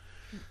happened.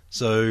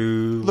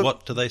 So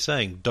what are they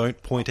saying?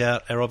 Don't point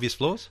out our obvious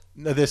flaws?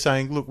 No, they're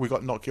saying, look, we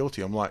got not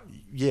guilty. I'm like,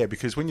 yeah,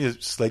 because when you're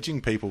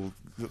sledging people,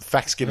 the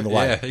facts get in the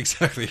way. Yeah,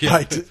 exactly. Yeah.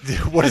 Like,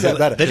 what does that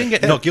matter? They didn't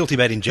get not guilty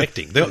about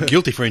injecting. They got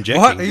guilty for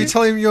injecting. What? Are you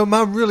telling me your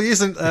mum really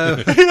isn't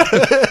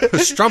a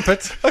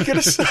strumpet? I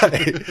gotta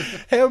say,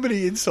 how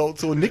many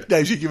insults or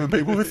nicknames you're giving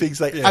people for things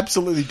they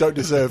absolutely don't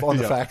deserve on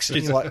the facts?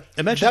 And you're like,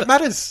 that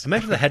matters.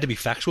 Imagine they had to be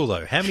factual,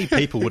 though. How many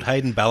people would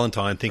Hayden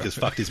Ballantyne think has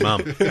fucked his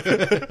mum?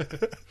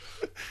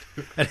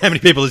 And how many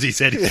people has he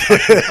said he's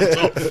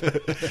fucked?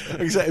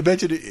 Exactly.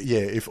 Imagine,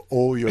 if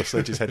all your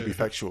sledges had to be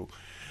factual.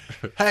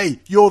 Hey,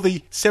 you're the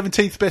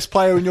 17th best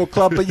player in your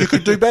club, but you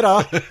could do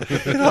better.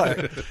 You're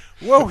like,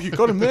 well, you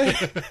got him there.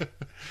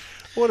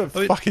 What a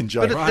fucking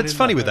joke. But it's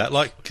funny with that,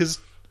 like, because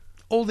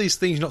all these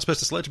things you're not supposed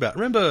to sledge about.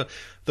 Remember,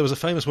 there was a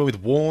famous one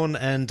with Warne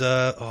and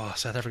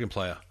South African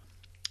player.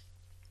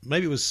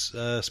 Maybe it was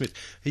Smith.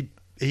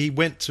 He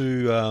went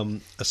to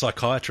a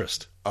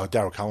psychiatrist. Oh,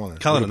 Darryl Cullinan.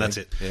 Cullinan, that's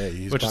it. Yeah,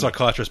 he's went to a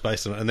psychiatrist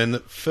based on it. And then the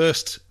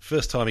first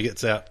time he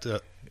gets out,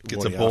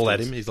 gets a ball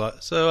at him, he's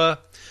like, so,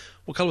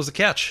 what colour was the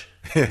couch?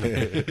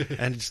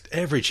 And just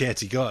every chance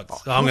he got,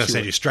 I'm going to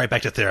send you straight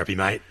back to therapy,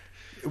 mate.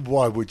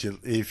 Why would you,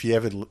 if you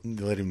ever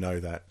let him know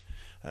that?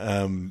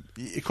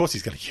 Of course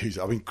he's going to use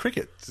it. I mean,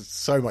 cricket's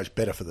so much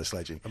better for the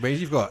sledging. I mean,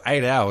 you've got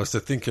 8 hours to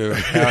think of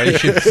how you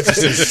should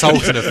just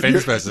insult an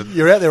offence person.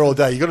 You're out there all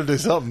day. You've got to do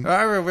something.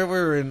 I remember we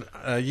were in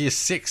year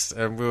 6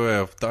 and we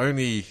were the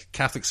only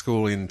Catholic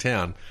school in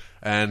town.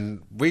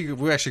 And we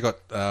actually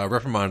got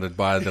reprimanded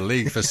by the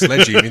league for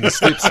sledging in the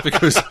slips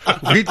because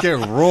we'd get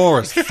raw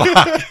as fuck.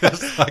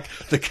 It's like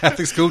the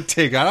Catholic school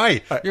team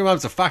going, hey, your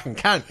mum's a fucking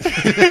cunt.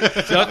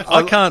 See,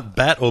 I can't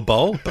bat or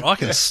bowl, but I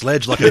can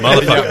sledge like a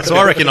motherfucker. So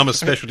I reckon I'm a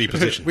specialty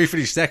position. We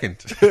finished second.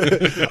 I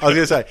was going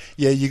to say,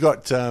 you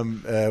got,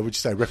 would you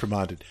say,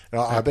 reprimanded? And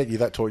I bet you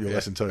that taught you a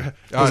lesson too.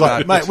 I was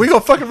like, mate, we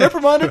got fucking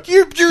reprimanded,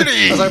 you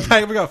beauty! I was like,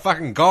 mate, we got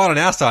fucking God on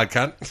our side,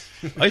 cunt.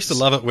 I used to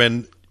love it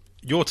when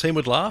your team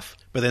would laugh,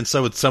 but then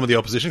so would some of the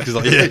opposition because,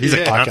 like, he's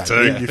a cunt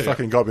too. You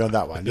fucking got me on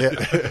that one,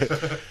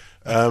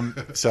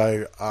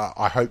 So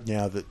I hope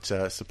now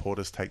that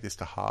supporters take this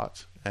to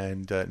heart.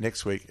 And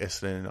next week,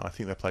 Essendon, I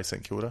think they play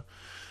St Kilda.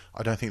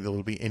 I don't think there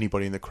will be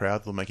anybody in the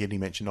crowd that'll make any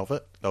mention of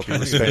it. They'll be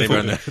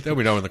respectful. There'll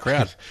be no one in the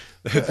crowd.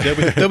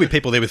 There'll be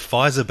people there with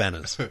Pfizer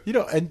banners.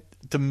 And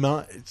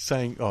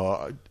saying,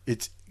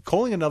 it's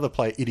calling another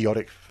player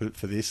idiotic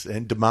for this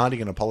and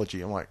demanding an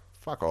apology. I'm like,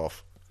 fuck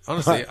off.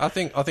 Honestly, I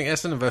think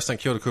Essendon versus St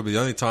Kilda could be the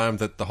only time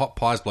that the hot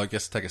pies bloke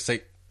gets to take a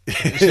seat.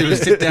 She would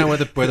sit down where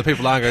the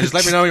people are and go, just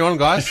let me know when you're on,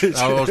 guys.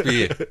 I'll always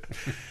be here.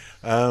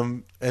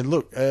 And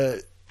look,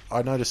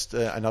 I noticed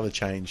another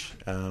change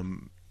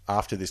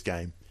after this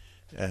game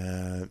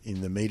in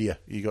the media.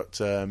 You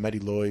got Matty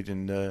Lloyd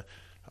and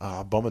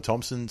Bomber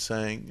Thompson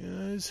saying,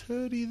 is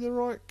Hurdy the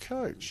right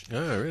coach?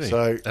 Oh, really?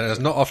 So, and it's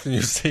not often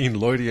you've seen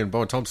Lloydie and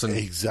Bomber Thompson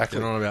exactly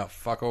get on about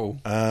fuck all.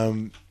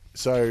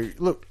 So,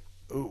 look,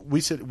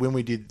 we said when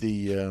we did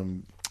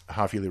the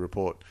half-yearly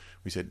report,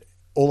 we said,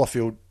 all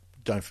off-field,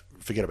 don't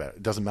forget about it.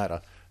 It doesn't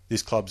matter.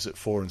 This club's at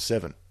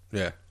 4-7.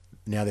 Yeah.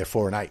 Now they're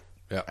 4-8.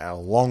 Yeah. A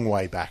long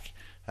way back.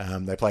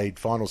 They played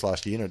finals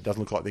last year, and it doesn't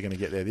look like they're going to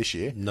get there this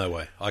year. No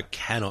way. I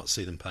cannot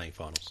see them playing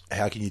finals.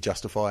 How can you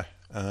justify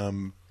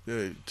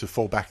to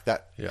fall back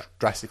that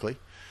drastically?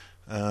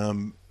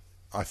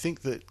 I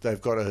think that they've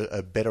got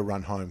a better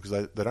run home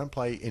because they don't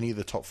play any of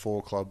the top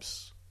 4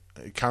 clubs,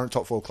 current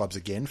top 4 clubs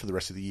again for the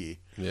rest of the year.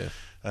 Yeah.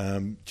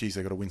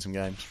 They've got to win some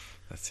games.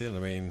 That's it. I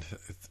mean,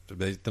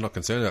 they're not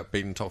concerned about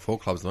beating top 4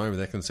 clubs at the moment.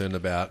 They're concerned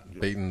about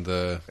beating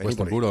the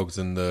Western Bulldogs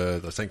and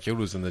the St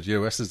Kildas and the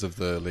GWSs of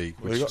the league,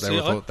 which thought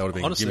they would have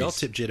been honestly, gimmies. I'll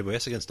tip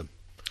GWS against them.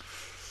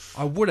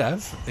 I would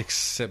have,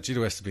 except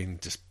GWS have been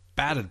just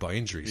battered by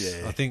injuries.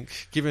 Yeah. I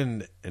think,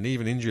 given an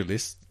even injury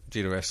list,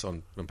 GWS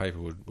on paper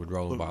would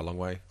roll them by a long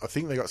way. I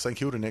think they got St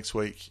Kilda next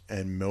week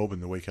and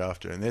Melbourne the week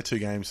after, and they're 2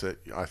 games that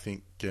I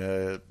think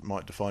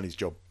might define his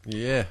job.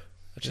 Yeah.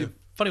 Actually,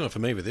 funny one for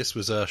me with this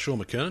was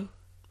Sean McKernan.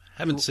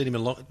 Haven't seen him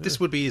in a long. This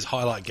would be his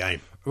highlight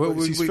game. Well,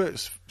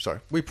 Sorry,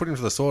 we put him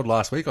to the sword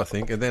last week, I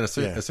think, and then as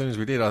soon as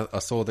we did, I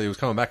saw that he was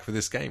coming back for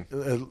this game.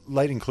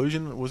 Late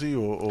inclusion was he,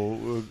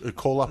 or a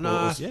call up? No,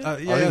 I think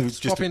it was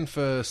swap in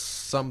for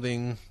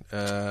something.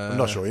 I'm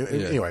not sure.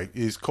 Anyway,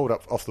 he's called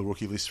up off the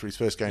rookie list for his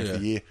first game of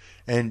the year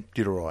and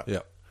did all right.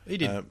 Yeah, he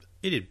did.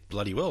 He did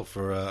bloody well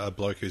for a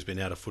bloke who's been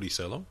out of footy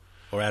so long,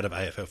 or out of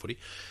AFL footy.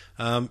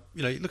 You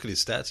look at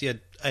his stats. He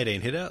had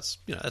 18 hitouts.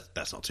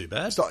 That's not too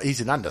bad.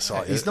 He's an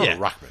undersized. He's not a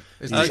ruckman.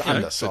 He's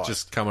undersized. But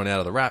just coming out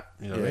of the wrap.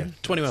 You know what I mean?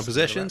 21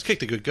 possessions.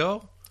 Kicked a good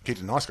goal.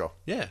 Kicked a nice goal.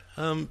 Yeah.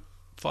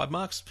 5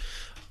 marks.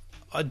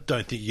 I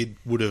don't think you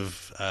would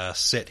have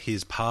set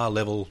his par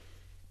level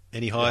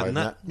any higher than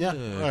that. Yeah,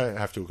 I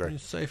have to agree. You're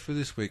safe for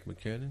this week,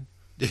 McKernan.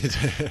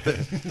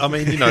 I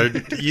mean,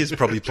 he is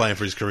probably playing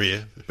for his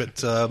career,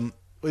 but.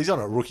 Well, he's on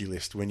a rookie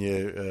list. When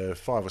you're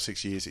 5 or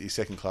 6 years at your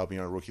second club and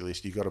you're on a rookie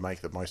list, you've got to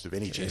make the most of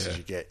any chances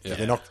you get. Yeah.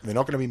 They're not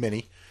going to be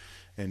many,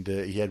 and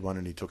he had one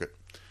and he took it.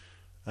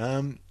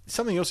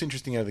 Something else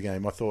interesting out of the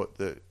game, I thought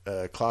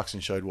that Clarkson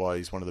showed why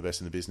he's one of the best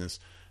in the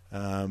business.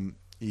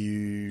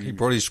 He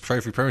brought his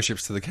trophy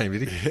premierships to the game,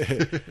 did he?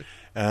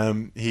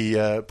 He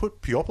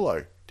put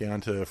Piopolo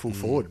down to full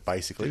forward,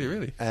 basically. Did he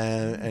really?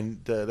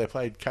 And they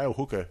played Cale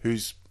Hooker,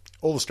 who's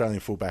all-Australian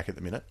fullback at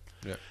the minute.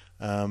 Yeah.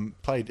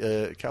 Played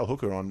Cale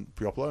Hooker on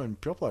Piopolo, and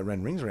Piopolo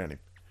ran rings around him.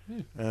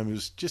 It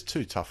was just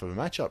too tough of a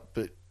matchup,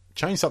 but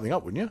change something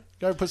up, wouldn't you?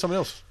 Go put someone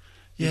else.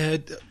 Yeah,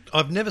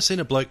 I've never seen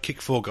a bloke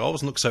kick 4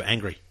 goals and look so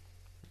angry.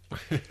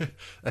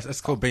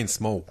 That's called being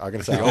small. I'm going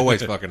to say You're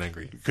always fucking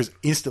angry. Because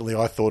instantly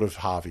I thought of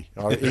Harvey.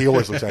 He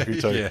always looks angry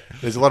too. Yeah.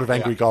 There's a lot of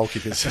angry goal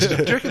kickers. Do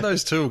you reckon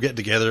those two will get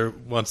together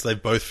once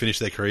they've both finished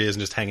their careers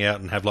and just hang out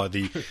and have like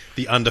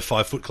the under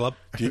 5 foot club?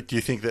 Do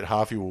you think that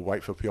Harvey will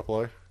wait for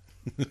Piopolo?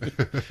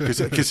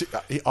 Because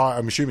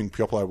I'm assuming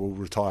Piopolo will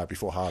retire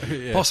before Harvey.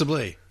 Yeah.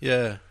 Possibly,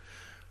 yeah.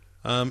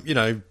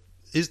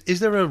 Is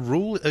there a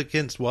rule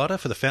against WADA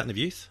for the Fountain of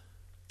Youth?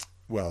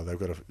 Well, they've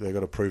got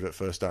to prove it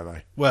first, don't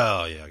they?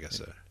 Well, yeah, I guess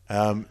so.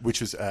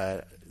 Which was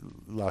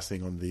last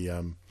thing on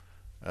the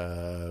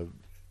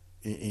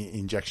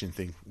injection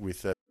thing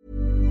with.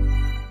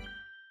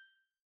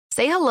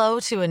 Say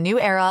hello to a new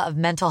era of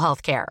mental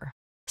health care.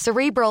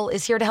 Cerebral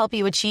is here to help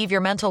you achieve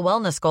your mental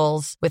wellness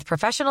goals with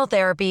professional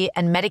therapy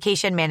and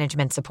medication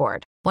management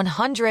support.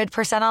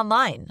 100%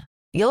 online.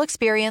 You'll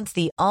experience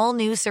the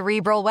all-new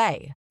Cerebral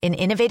Way, an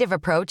innovative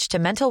approach to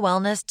mental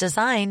wellness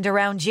designed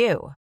around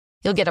you.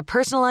 You'll get a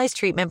personalized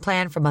treatment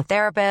plan from a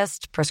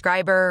therapist,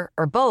 prescriber,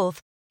 or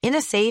both in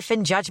a safe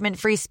and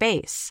judgment-free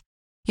space.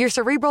 Your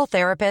Cerebral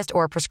therapist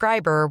or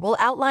prescriber will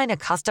outline a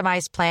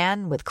customized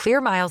plan with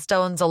clear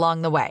milestones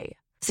along the way,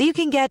 so you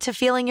can get to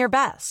feeling your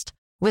best.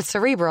 With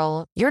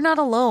Cerebral, you're not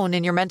alone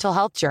in your mental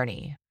health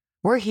journey.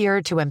 We're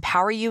here to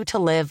empower you to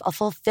live a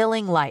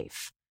fulfilling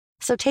life.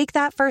 So take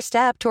that first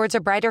step towards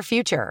a brighter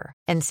future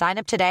and sign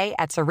up today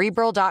at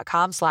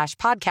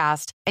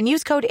Cerebral.com/podcast and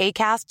use code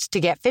ACAST to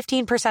get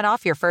 15%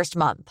 off your first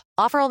month.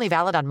 Offer only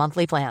valid on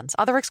monthly plans.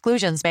 Other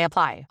exclusions may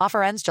apply.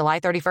 Offer ends July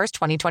 31st,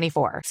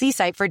 2024. See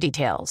site for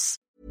details.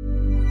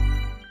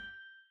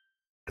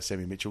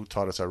 Sammy Mitchell,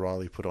 Titus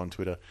O'Reilly put on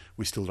Twitter,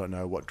 we still don't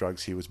know what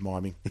drugs he was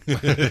miming.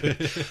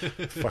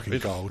 Fucking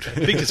gold.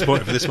 Big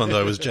disappointment for this one,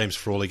 though, was James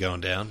Frawley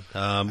going down.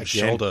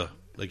 Shoulder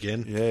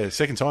again. Yeah,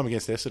 second time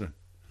against Essendon.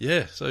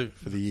 Yeah, so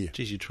for the year.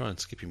 Geez, you'd try and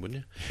skip him,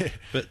 wouldn't you?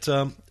 But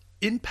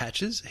in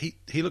patches,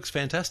 he looks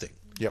fantastic.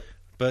 Yep.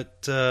 But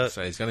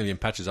so he's going to be in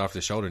patches after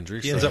the shoulder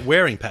injury. He ends up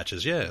wearing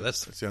patches. Yeah,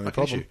 that's the only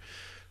problem.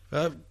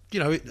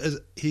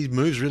 He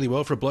moves really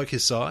well for a bloke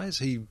his size.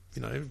 He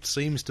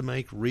seems to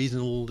make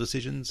reasonable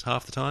decisions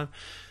half the time.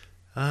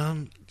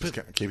 Just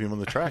keep him on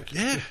the track.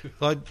 Yeah.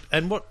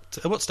 At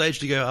what stage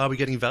do you go, are we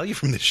getting value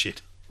from this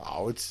shit?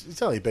 Oh,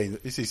 it's only been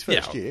his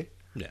first year.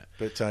 Yeah.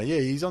 But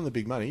he's on the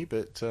big money,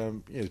 but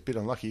he's a bit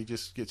unlucky. He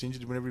just gets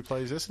injured whenever he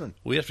plays Essendon.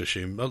 We have to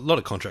assume a lot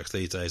of contracts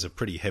these days are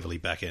pretty heavily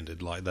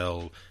back-ended. Like,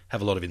 they'll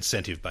have a lot of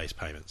incentive-based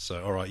payments.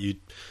 So, all right, you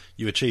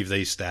achieve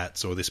these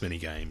stats or this many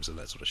games and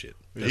that sort of shit.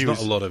 There's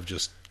not a lot of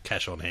just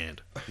cash on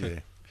hand. Yeah.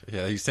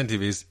 Yeah, the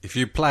incentive is if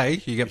you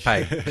play, you get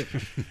paid.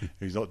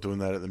 He's not doing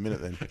that at the minute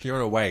then. You're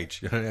on a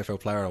wage. You're an NFL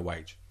player on a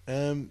wage.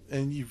 And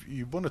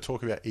you want to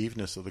talk about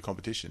evenness of the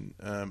competition.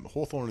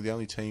 Hawthorn are the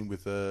only team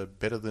with a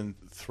better than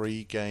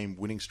 3-game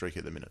winning streak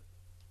at the minute.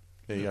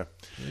 There you go.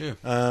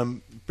 Yeah.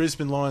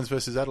 Brisbane Lions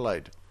versus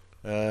Adelaide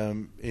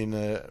in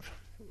a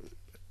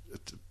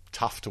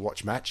tough to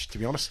watch match, to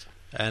be honest.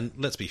 And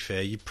let's be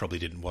fair, you probably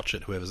didn't watch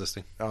it, whoever's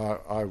listening. We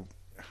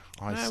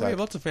have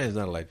lots of fans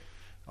in Adelaide.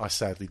 I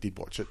sadly did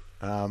watch it.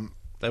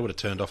 They would have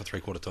turned off at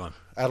 3/4 time.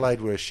 Adelaide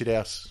were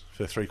shithouse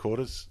for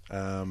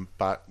 3/4,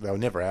 but they were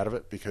never out of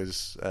it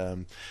because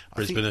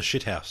Brisbane a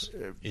shithouse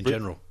in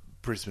general.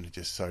 Brisbane are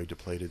just so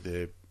depleted;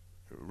 they're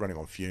running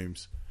on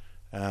fumes.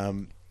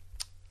 I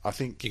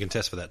think you can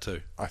test for that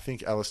too. I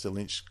think Alistair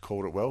Lynch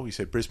called it well. He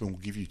said Brisbane will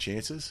give you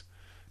chances,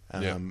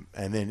 and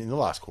then in the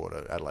last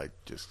quarter, Adelaide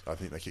I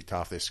think they kicked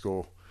half their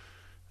score.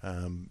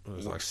 It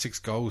was like 6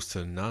 goals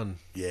to none.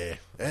 Yeah,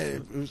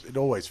 it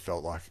always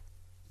felt like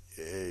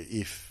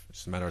if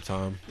it's a matter of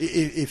time.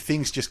 If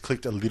things just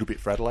clicked a little bit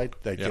for Adelaide,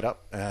 they'd get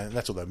up, and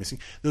that's all they're missing.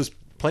 There was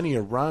plenty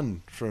of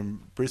run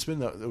from Brisbane.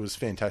 That was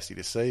fantastic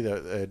to see.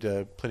 They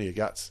had plenty of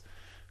guts,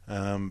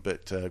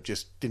 but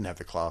just didn't have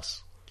the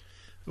class.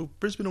 Well,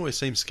 Brisbane always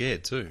seems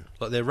scared too.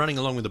 Like, they're running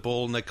along with the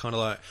ball and they're kind of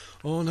like,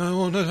 oh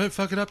no, don't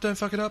fuck it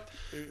up.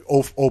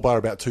 All bar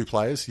about 2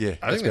 players, yeah.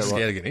 I think they're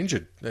scared to get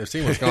injured. They've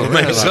seen what's going on.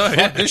 Like,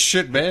 fuck this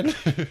shit, man.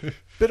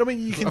 But I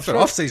mean, you can I've got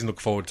off-season to look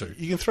forward to.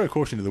 You can throw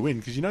caution to the wind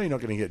because you know you're not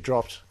going to get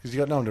dropped because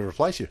you've got no one to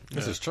replace you.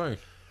 This is true.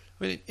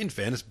 I mean, in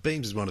fairness,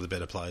 Beams is one of the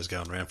better players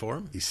going around for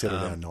him. He's settled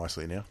down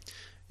nicely now.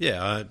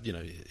 Yeah,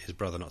 his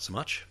brother not so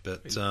much,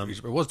 but he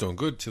was doing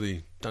good till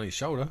he done his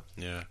shoulder.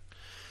 Yeah,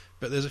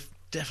 but there's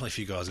definitely a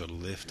few guys got to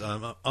lift.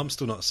 I'm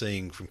still not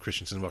seeing from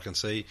Christensen what I can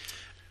see.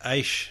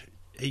 Aish,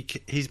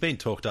 he's been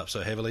talked up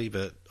so heavily,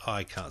 but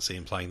I can't see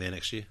him playing there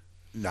next year.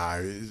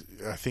 No,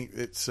 I think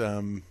it's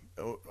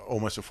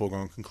almost a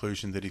foregone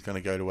conclusion that he's going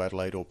to go to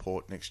Adelaide or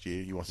Port next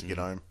year. He wants to get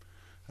home.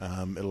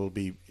 It'll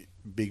be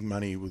big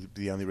money. Would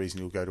be the only reason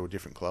he'll go to a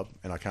different club,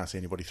 and I can't see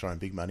anybody throwing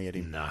big money at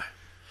him. No.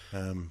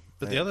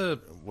 But the other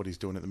what he's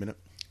doing at the minute.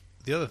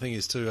 The other thing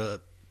is too, a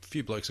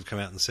few blokes have come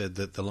out and said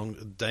that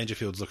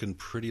Dangerfield's looking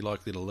pretty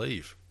likely to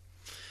leave,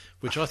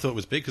 which I thought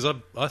was big because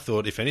I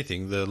thought, if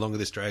anything, the longer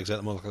this drags out,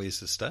 the more likely he is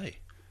to stay.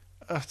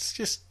 It's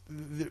just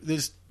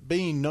there's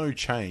been no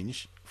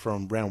change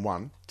from round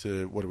 1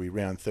 to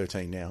round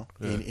 13 now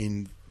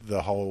in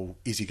the whole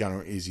is he going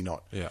or is he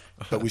not? Yeah,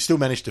 but we still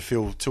managed to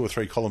fill 2 or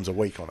 3 columns a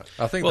week on it.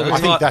 I think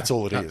that's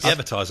all it is. The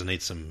advertiser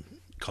needs some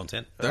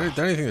content. The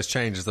only thing that's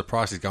changed is the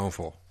price he's going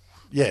for.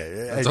 Yeah,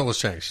 that's all that's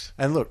changed.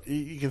 And look,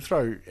 you can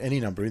throw any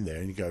number in there,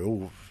 and you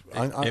go,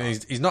 "Oh." And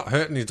he's not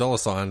hurting his dollar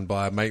sign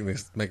by making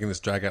this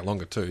drag out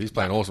longer too. He's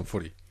playing awesome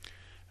footy.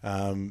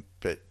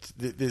 But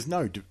there's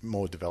no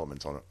more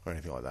development on it or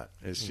anything like that.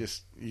 It's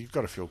just you've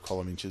got to fill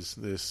column inches.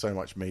 There's so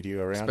much media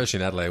around, especially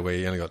in Adelaide where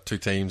you only got 2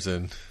 teams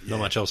and not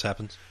much else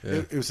happens.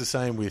 Yeah. It was the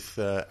same with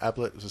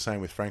Ablett. It was the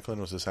same with Franklin.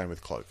 It was the same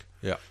with Cloak.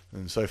 Yeah,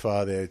 and so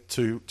far they're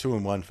 2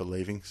 and 1 for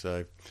leaving.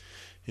 So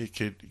he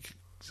could.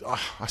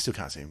 I still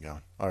can't see him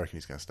going. I reckon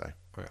he's going to stay.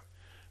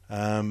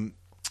 Yeah.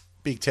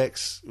 Big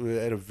Tex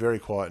had a very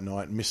quiet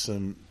night. Missed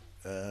some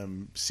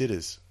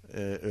sitters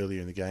earlier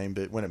in the game,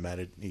 but when it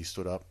mattered, he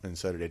stood up, and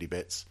so did Eddie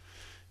Betts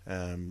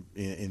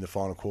in the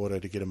final quarter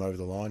to get him over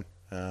the line.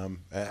 And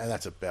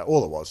that's about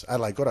all it was.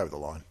 Adelaide got over the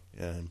line.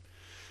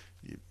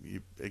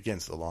 You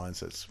against the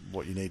Lions, that's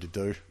what you need to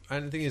do.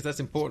 And the thing is,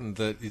 that's important.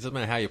 That it doesn't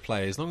matter how you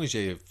play, as long as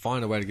you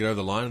find a way to get over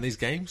the line in these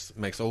games, it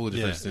makes all the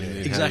difference. In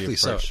exactly how you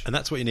so. approach. And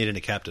that's what you need in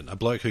a captain, a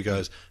bloke who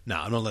goes, "No,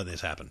 I'm not letting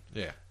this happen."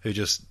 Yeah, who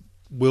just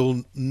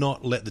will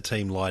not let the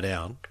team lie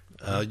down.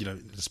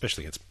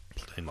 Especially against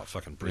a team like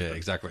fucking Brisbane. Yeah,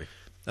 exactly.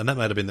 And that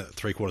might have been the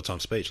 3/4 time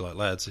speech, like,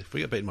 lads, if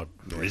we get beaten by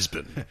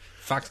Brisbane,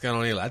 fuck's going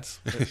on here, lads.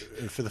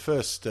 For the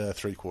first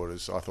 3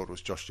 quarters, I thought it was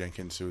Josh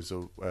Jenkins who was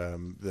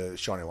the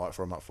shining light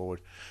for him up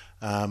forward.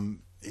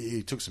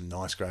 He took some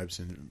nice grabs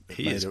and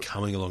he is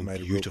coming along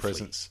made beautifully. A real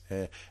presence.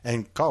 Yeah.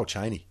 And Kyle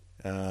Chaney,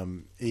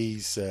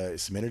 he's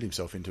cemented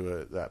himself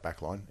into that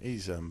back line.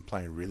 He's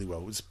playing really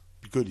well. It's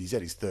good. He's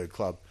at his 3rd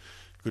club.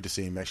 Good to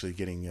see him actually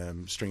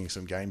getting stringing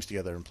some games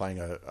together and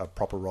playing a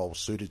proper role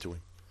suited to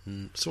him.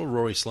 Saw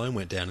Rory Sloane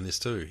went down in this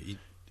too.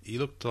 He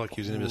looked like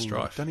he was in a bit of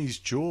strife. Done his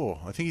jaw.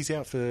 I think he's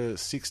out for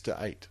 6 to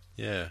 8.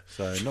 Yeah.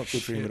 So not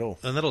good for him at all.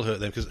 And that'll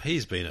hurt them because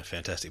he's been a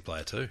fantastic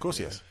player too. Of course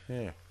he has.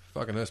 Yeah.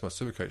 Fucking hurts my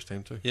Supercoach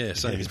team too. Yeah,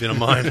 same. He's been on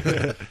mine.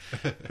 Better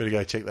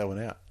go check that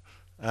one out.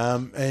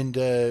 And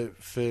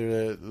for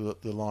the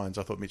Lions,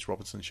 I thought Mitch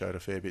Robertson showed a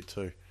fair bit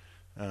too.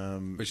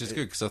 Which is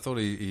good because I thought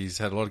he's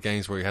had a lot of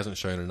games where he hasn't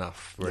shown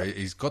enough. Where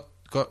he's got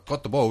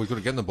the ball, he's got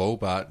to get in the ball,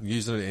 but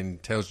using it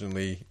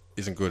intelligently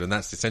isn't good, and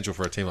that's essential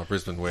for a team like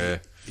Brisbane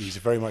where he's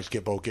very much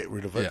get ball, get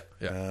rid of it.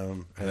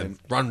 And then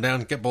run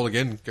down, get ball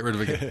again, get rid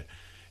of it again.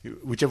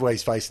 Whichever way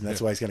he's facing, that's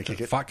the way he's going to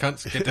kick it. Fight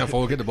cunts, get down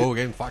forward, get the ball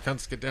again. Fight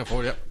cunts, get down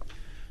forward. Yep.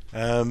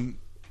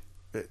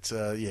 But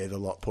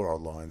the poor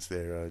old Lions,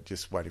 they're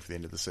just waiting for the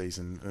end of the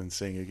season and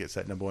seeing who gets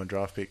that number 1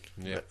 draft pick.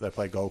 Yep. They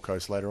play Gold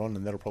Coast later on,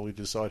 and that'll probably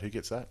decide who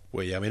gets that.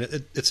 Well, yeah, I mean,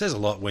 it says a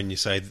lot when you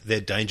say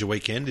their danger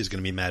weekend is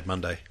going to be Mad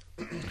Monday.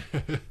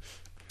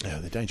 Yeah,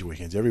 their danger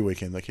weekends every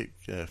weekend. They keep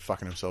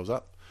fucking themselves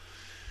up.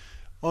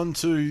 On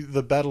to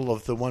the battle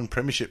of the 1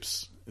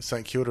 premierships,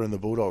 St Kilda and the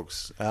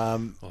Bulldogs.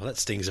 That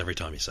stings every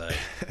time you say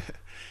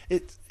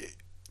it.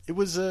 It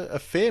was a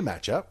fair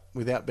matchup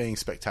without being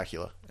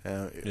spectacular.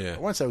 I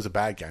won't say it was a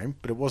bad game,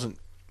 but it wasn't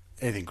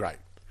anything great.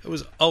 It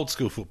was old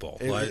school football.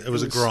 It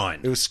was a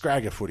grind. It was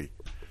Scragger footy.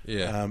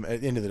 Yeah.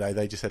 At the end of the day,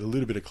 they just had a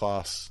little bit of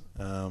class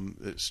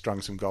that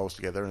strung some goals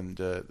together, and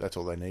that's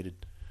all they needed.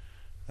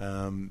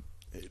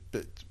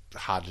 But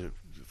hard to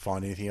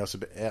find anything else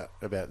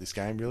about this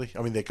game, really.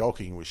 I mean, their goal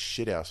kicking was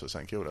shit house at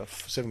St Kilda.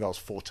 7 goals,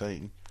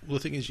 14. Well, the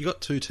thing is, you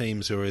got 2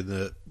 teams who are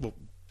in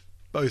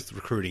both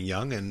recruiting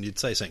young, and you'd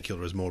say St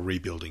Kilda is more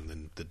rebuilding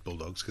than the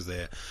Bulldogs because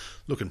they're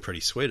looking pretty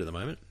sweet at the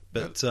moment.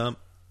 But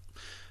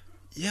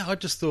I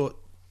just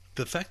thought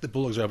the fact that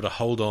Bulldogs are able to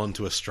hold on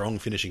to a strong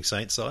finishing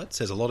Saints side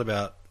says a lot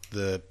about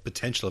the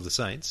potential of the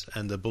Saints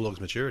and the Bulldogs'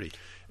 maturity.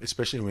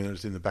 Especially when it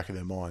was in the back of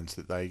their minds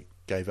that they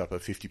gave up a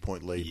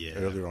 50-point lead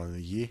earlier on in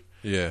the year.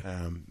 Yeah.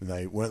 And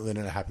they weren't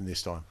letting it happen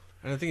this time.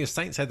 And the thing is,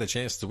 Saints had the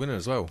chance to win it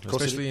as well,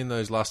 especially in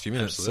those last few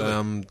minutes.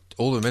 Absolutely.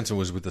 All the momentum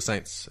was with the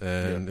Saints,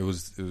 and it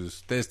was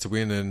theirs to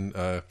win, and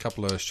a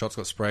couple of shots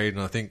got sprayed,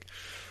 and I think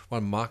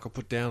one marker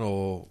put down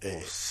or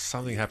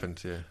something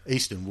happened. Yeah,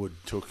 Easton Wood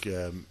took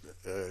a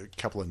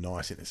couple of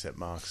nice intercept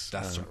marks.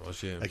 That's what it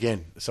was, yeah.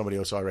 Again, somebody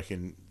else I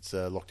reckon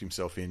locked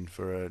himself in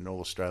for an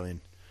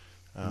All-Australian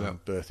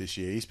berth this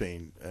year. He's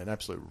been an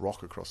absolute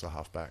rock across the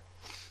half-back.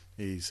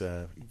 He's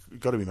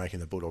got to be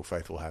making the Bulldog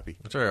faithful happy.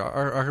 I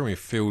reckon we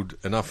filled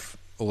enough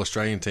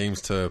All-Australian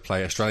teams to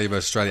play Australia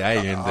versus Australia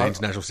A in the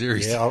international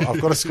series. Yeah, I've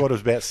got a squad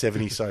of about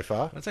 70 so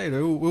far. I'd say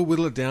we'll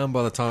whittle it down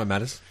by the time it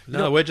matters.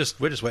 No, we're just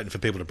waiting for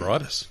people to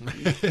bribe us.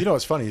 You know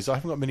what's funny is I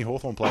haven't got many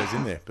Hawthorn players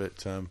in there,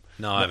 but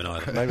no, I haven't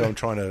either. Maybe I'm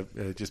trying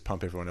to just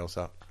pump everyone else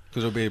up.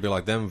 Because it'll be a bit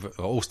like them,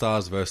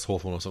 All-Stars versus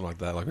Hawthorn or something like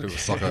that. Like we do with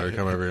Soccer,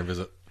 come over here and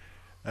visit.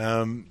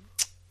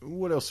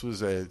 what else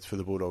was there for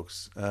the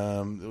Bulldogs?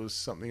 There was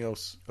something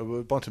else.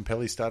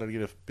 Bontempelli started to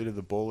get a bit of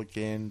the ball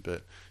again,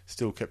 but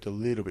still kept a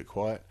little bit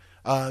quiet.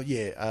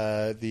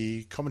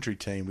 The commentary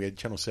team, we had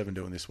Channel 7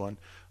 doing this one.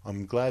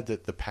 I'm glad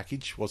that the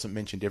package wasn't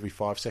mentioned every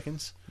 5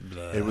 seconds.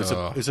 It was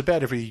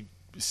about every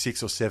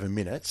 6 or 7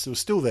 minutes. It was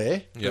still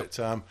there, but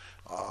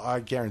I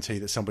guarantee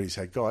that somebody's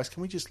had, guys,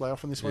 can we just lay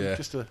off on this one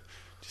just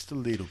a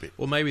little bit?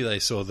 Well, maybe they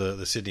saw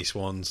the Sydney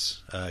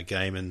Swans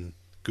game and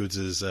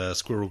Goods'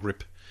 squirrel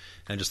grip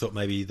and just thought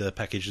maybe the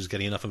package is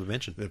getting enough of a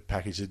mention. The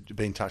package had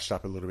been touched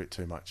up a little bit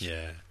too much.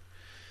 Yeah.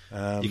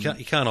 You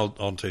can't hold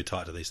on too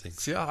tight to these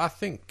things. See, I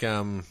think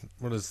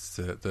what is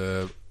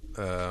the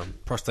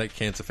Prostate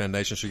Cancer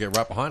Foundation should get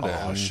right behind it.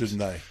 Oh, shouldn't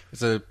they?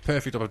 It's a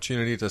perfect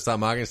opportunity to start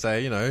marketing and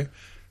say,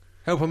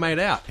 help a mate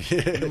out.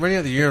 Running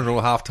out the urinal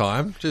at half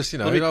time, just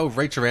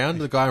reach around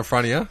the guy in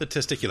front of you. The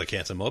testicular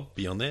cancer mob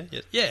beyond there,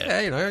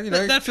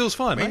 that feels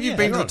fine. I mean, you've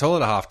been to the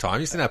toilet at half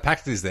time. You've seen our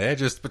packages there,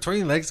 just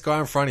between legs, guy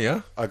in front of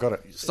you. I got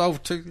it.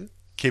 Solve two.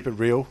 Keep it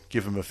real.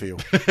 Give them a feel.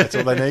 That's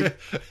all they need.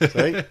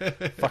 See,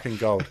 fucking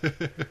gold.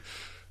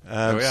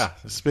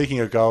 Speaking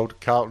of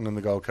gold, Carlton and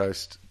the Gold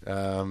Coast.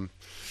 Talk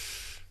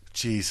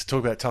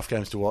about tough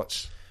games to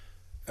watch.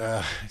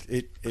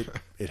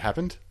 It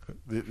happened.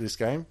 This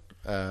game.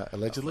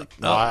 Allegedly.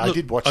 I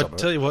did watch some of it. I'll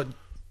tell you what,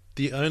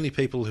 the only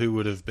people who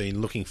would have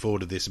been looking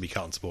forward to this would be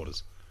Carlton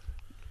supporters.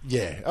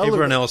 Yeah.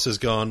 Everyone else has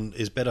gone,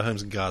 is Better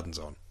Homes and Gardens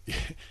on?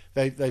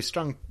 They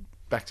strung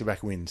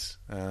back-to-back wins,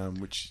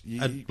 which...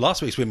 And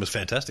last week's win was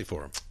fantastic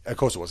for them. Of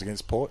course it was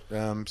against Port.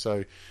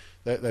 So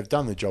they've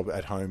done the job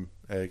at home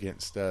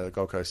against the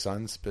Gold Coast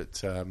Suns.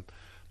 But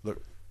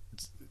look,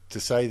 to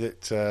say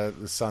that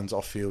the Suns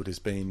off-field has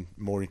been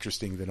more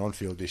interesting than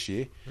on-field this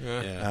year.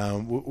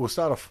 We'll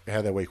start off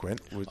how their week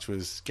went, which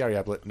was Gary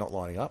Ablett not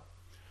lining up.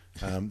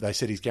 They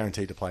said he's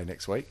guaranteed to play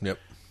next week. Yep.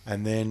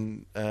 And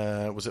then,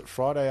 was it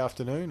Friday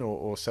afternoon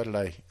or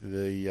Saturday,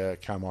 the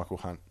Carmichael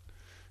Hunt?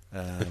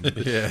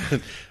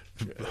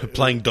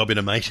 Playing dob in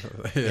a mate.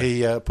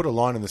 He put a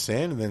line in the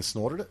sand and then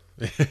snorted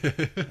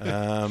it.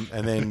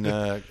 And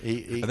then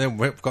he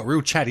got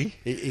real chatty.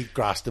 He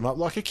grassed him up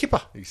like a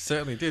kipper. He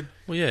certainly did.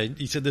 Well, yeah,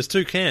 he said there's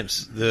two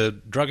camps, the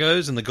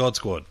Druggos and the God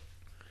Squad.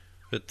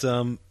 But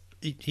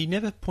he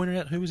never pointed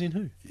out who was in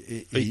who.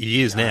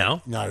 He is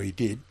now. No, he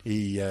did.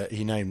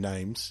 He named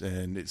names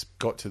and it's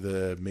got to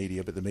the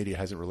media, but the media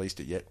hasn't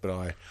released it yet.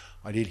 But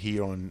I did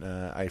hear on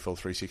AFL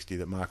 360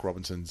 that Mark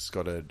Robinson's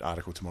got an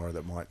article tomorrow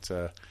that might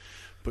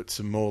put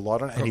some more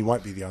light on it, and he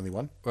won't be the only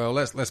one. Well,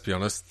 let's be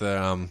honest.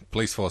 The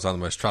police force are the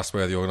most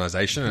trustworthy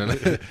organisation,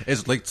 and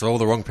it's leaked to all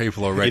the wrong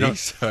people already.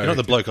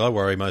 The bloke I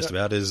worry most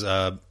about is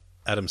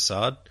Adam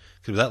Sard.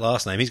 Because with that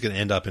last name, he's going to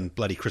end up in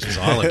bloody Christmas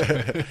Island.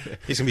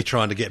 He's going to be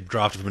trying to get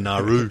drafted from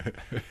Nauru.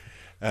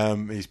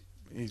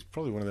 He's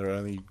probably one of their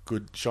only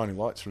good shining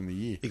lights from the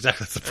year.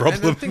 Exactly, that's the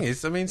problem. And the thing is,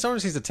 someone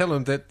needs to tell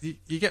him that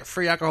you get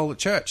free alcohol at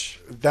church.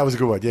 That was a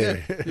good one, yeah.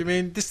 You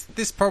mean,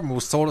 this problem will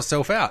sort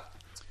itself out.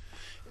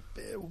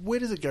 Where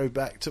does it go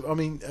back to? I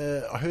mean,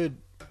 I heard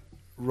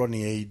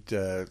Rodney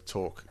Eade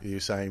talk. He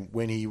was saying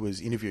when he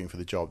was interviewing for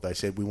the job, they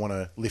said, we want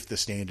to lift the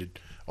standard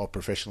of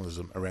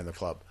professionalism around the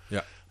club.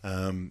 Yeah.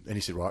 And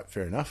he said, right,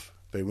 fair enough.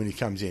 But when he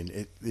comes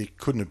in, it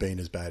couldn't have been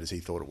as bad as he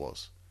thought it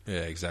was.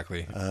 Yeah,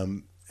 exactly.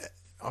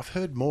 I've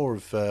heard more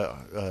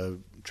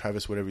of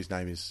Travis, whatever his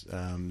name is,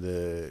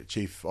 the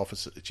chief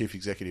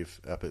executive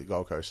up at the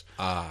Gold Coast,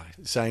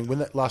 saying when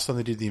that last time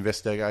they did the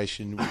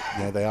investigation,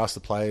 they asked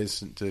the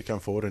players to come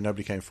forward and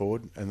nobody came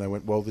forward, and they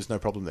went, "Well, there's no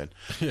problem then."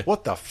 Yeah.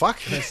 What the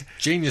fuck? There's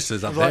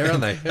geniuses up there,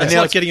 aren't they? And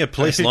now like getting a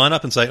police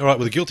lineup and say, "All right,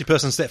 well, the guilty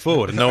person step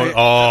forward," and no one.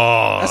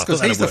 That's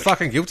because he's the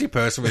fucking guilty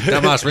person with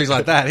dumbass reasons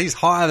like that. He's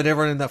higher than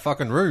everyone in that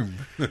fucking room.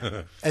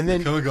 And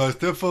then, come on, guys,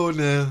 step forward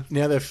now.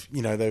 Now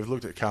they've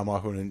looked at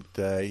Carmichael and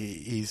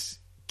he's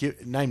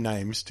named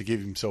names to give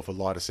himself a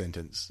lighter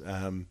sentence,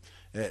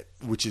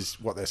 which is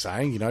what they're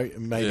saying.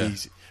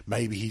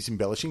 Maybe he's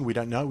embellishing. We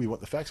don't know. We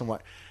want the facts. I'm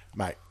like,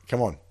 mate,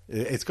 come on.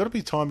 It's got to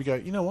be time to go,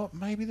 you know what?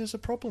 Maybe there's a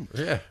problem.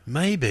 Yeah.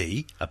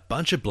 Maybe a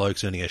bunch of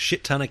blokes earning a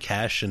shit ton of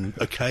cash and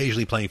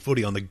occasionally playing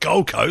footy on the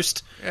Gold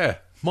Coast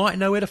might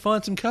know where to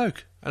find some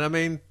coke. And I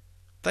mean,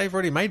 they've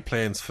already made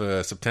plans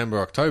for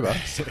September, October.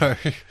 So,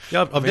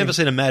 I've never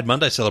seen a Mad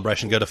Monday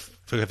celebration go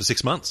for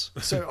 6 months.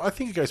 So I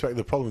think it goes back to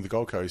the problem with the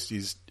Gold Coast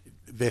is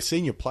their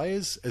senior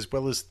players as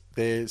well as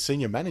their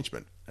senior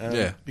management.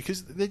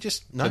 Because they're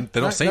just... they're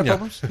not senior.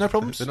 No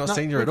problems. They're not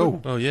senior at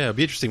all. Oh, yeah. It'll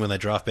be interesting when they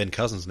draft Ben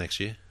Cousins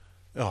next year.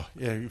 Oh,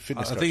 yeah,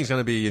 fitness I think he's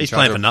going to be in he's charge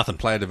playing for of nothing.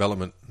 Player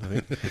development, I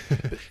think.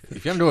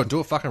 If you haven't do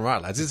it fucking right,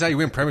 lads. This is how you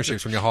win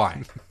premierships when you're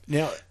high.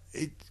 Now,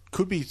 it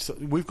could be...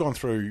 We've gone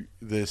through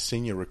the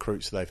senior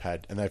recruits they've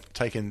had, and they've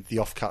taken the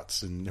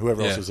offcuts and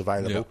whoever else was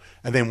available,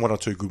 and then one or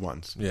two good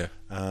ones. Yeah.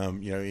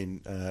 In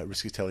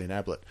Rischitelli and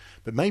Ablett.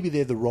 But maybe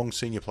they're the wrong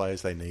senior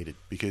players they needed,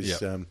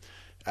 because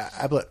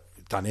Ablett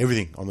done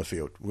everything on the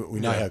field.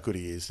 We know how good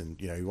he is, and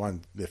he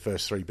won their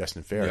first 3 best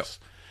and fairest.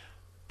 Yep.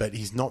 But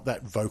he's not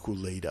that vocal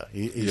leader.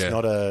 He's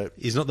not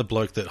the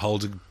bloke that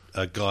holds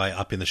a guy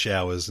up in the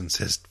showers and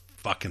says,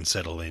 fucking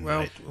settle in,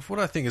 Well, mate. what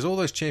I think is all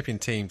those champion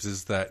teams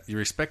is that you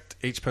respect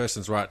each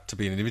person's right to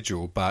be an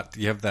individual, but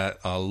you have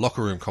that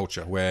locker room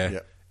culture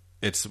where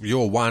it's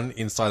you're one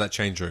inside that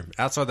change room.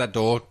 Outside that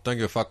door, don't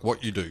give a fuck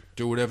what you do.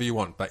 Do whatever you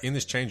want. But in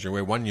this change room,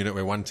 we're one unit,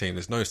 we're one team.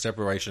 There's no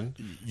separation.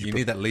 You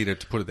need that leader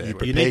to put it there. You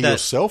prepare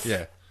yourself.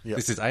 Yeah. Yep.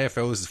 This is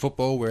AFL, this is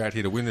football. We're out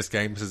here to win this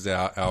game. This is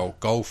our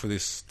goal for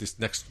this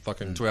next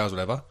fucking 2 hours,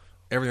 whatever.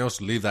 Everything else,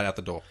 leave that out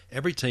the door.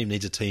 Every team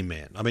needs a team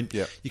man. I mean,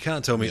 you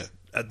can't tell me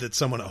that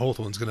someone at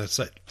Hawthorn's going to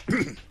say,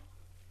 going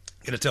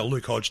to tell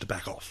Luke Hodge to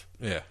back off.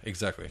 Yeah,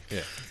 exactly.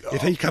 Yeah.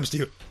 If he comes to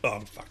you,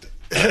 I'm fucked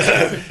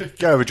it.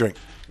 Go have a drink.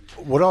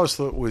 What I always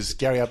thought was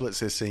Gary Ablett's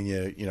their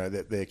senior,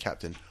 their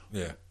captain.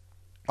 Yeah.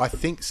 I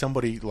think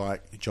somebody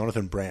like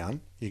Jonathan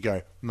Brown, you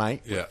go,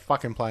 mate, we're Yeah.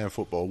 fucking playing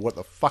football. What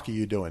the fuck are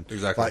you doing?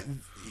 Exactly. Like,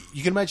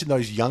 you can imagine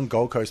those young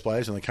Gold Coast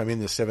players when they come in,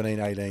 they're 17,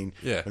 18,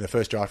 Yeah. when they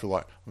first draft,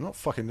 like, I'm not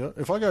fucking doing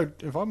it.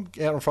 If I'm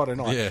out on Friday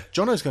night, Yeah.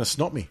 Jono's going to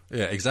snot me.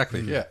 Yeah,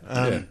 exactly. Yeah.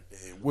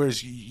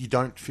 Whereas you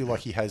don't feel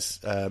like he has,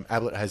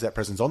 Ablett has that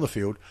presence on the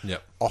field.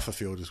 Yep. Off the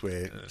field is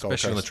where Gold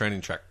Especially on the Coast.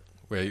 training track.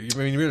 Where you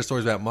read the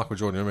stories about Michael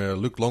Jordan. I remember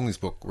Luke Longley's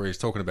book where he's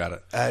talking about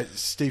it.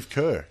 Steve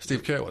Kerr.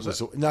 Steve Kerr, was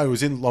it? No, it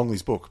was in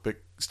Longley's book, but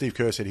Steve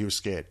Kerr said he was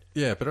scared.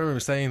 Yeah, but I remember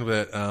saying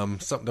that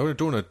they were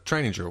doing a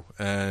training drill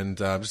and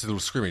just a little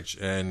scrimmage,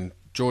 and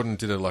Jordan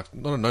did not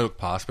a no-look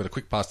pass, but a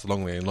quick pass to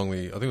Longley, and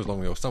Longley, I think it was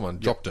Longley or someone,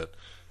 dropped it.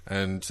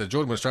 And so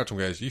Jordan went straight to him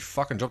and goes, you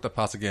fucking dropped that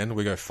pass again,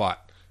 we go fight.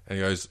 And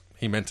he goes,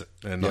 he meant it.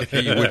 And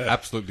he would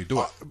absolutely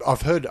do it.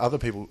 I've heard other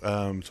people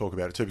talk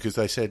about it too, because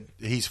they said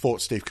he's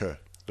fought Steve Kerr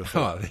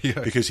before, Oh, there you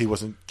go. because he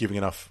wasn't giving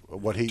enough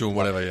Doing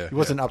whatever, yeah. He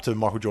wasn't up to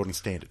Michael Jordan's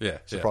standard. Yeah,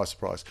 surprise,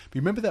 surprise. But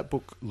you remember that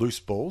book Loose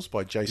Balls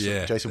by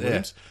Jason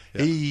Williams?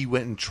 Yeah. He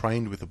went and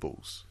trained with the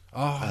Bulls.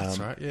 Oh, that's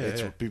right.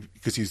 Yeah,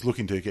 because he's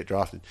looking to get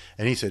drafted,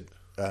 and he said,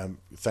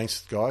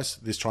 thanks guys,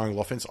 this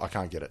triangle offense, I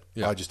can't get it.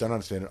 Yeah. I just don't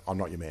understand it. I'm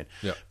not your man.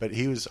 Yeah. But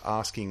he was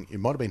asking, it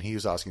might have been he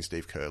was asking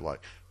Steve Kerr, like,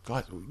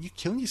 guys, you're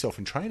killing yourself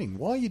in training.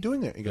 Why are you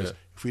doing that? He goes,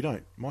 if we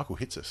don't, Michael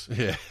hits us.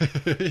 Yeah.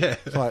 Yeah.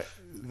 It's like,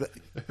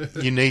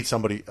 you need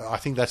somebody. I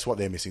think that's what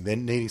they're missing. They're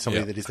needing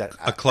somebody that is that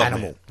A club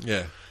animal.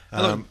 Yeah.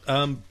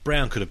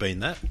 Brown could have been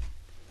that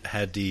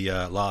had he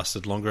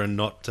lasted longer and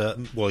not.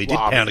 He did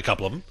pound a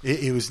couple of them.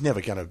 He was never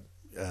going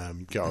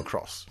to go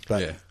across,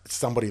 but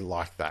somebody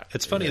like that.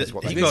 It's funny that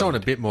what he they He need. needs someone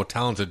a bit more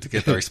talented to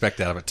get the respect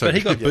out of it too. But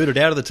he got booted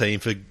out of the team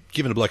for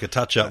giving a bloke a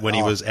touch up when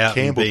he was out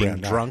and Campbell being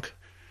Brown, no. drunk.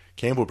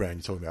 Campbell Brown,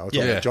 you're talking about?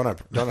 Yeah. John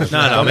No,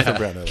 I mean,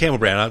 Brown. Campbell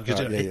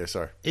Brown.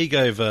 Sorry. He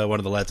gave one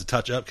of the lads a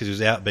touch up because he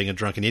was out being a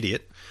drunken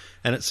idiot,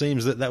 and it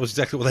seems that was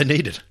exactly what they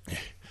needed.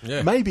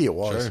 Yeah. Maybe it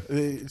was. True.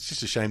 It's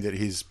just a shame that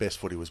his best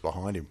footy was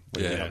behind him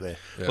when he went up there.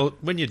 Yeah. Well,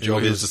 when your Yeah,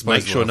 job he was is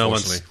make sure disposable, no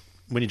one's unfortunately.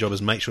 when your job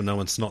is make sure no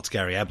one snots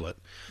Gary Ablett,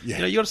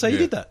 Yeah. you got to say you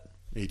did that.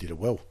 He did it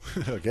well,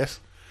 I guess.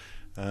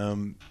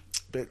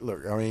 But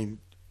look, I mean,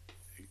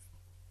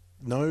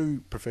 no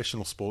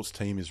professional sports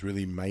team has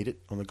really made it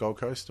on the Gold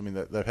Coast. I mean,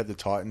 they've had the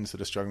Titans that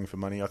are struggling for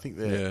money. I think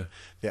their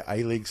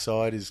A-League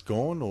side is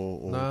gone,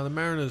 or No, the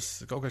Mariners,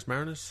 the Gold Coast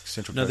Mariners.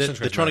 Central No, Coast.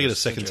 they're trying to get a Mariners.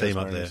 second team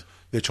up there.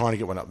 They're trying to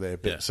get one up there,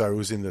 but Yeah. so it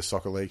was in the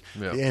soccer league.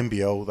 Yeah. The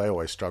NBL, they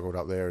always struggled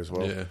up there as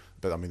well. Yeah.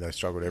 But I mean, they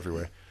struggled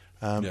everywhere.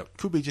 Yep.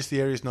 Could be just the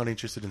area's not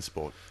interested in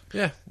sport.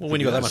 Yeah. Well, when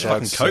you got that much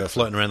fucking coke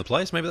floating around the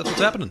place, maybe that's what's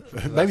happening.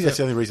 Maybe that's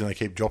the only reason they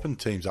keep dropping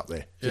teams up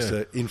there, just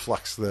Yeah. to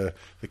influx the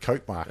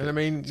coke market. And I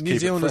mean, To New keep it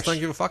Zealanders fresh.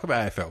 don't give a fuck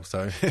about AFL,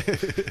 so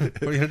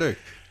what are you going to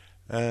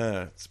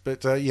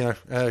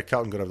do?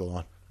 Carlton got over the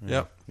line.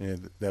 Yep. Yeah,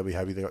 they'll be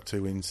happy they got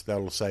 2 wins.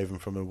 That'll save them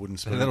from a wooden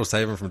spoon. And that'll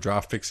save them from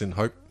draft picks in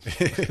hope.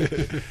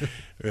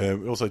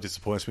 It also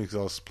disappoints me because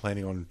I was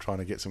planning on trying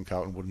to get some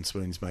Carlton wooden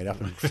spoons made up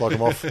and flog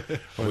them off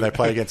when they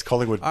play against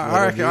Collingwood.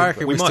 I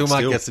reckon we still might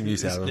still- get some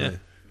use out of yeah.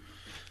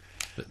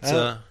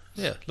 them.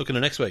 But, looking at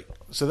next week.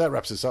 So that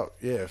wraps us up,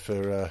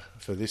 for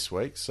this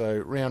week. So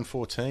round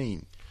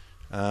 14,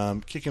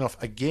 kicking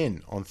off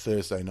again on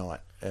Thursday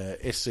night.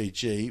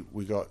 SCG,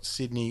 we got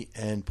Sydney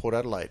and Port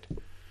Adelaide.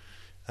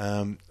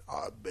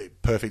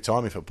 Perfect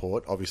timing for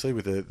Port, obviously,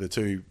 with the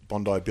two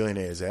Bondi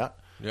billionaires out.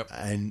 Yep.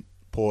 And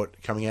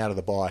Port coming out of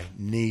the bye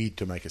need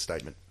to make a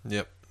statement.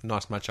 Yep.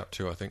 Nice matchup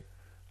too, I think.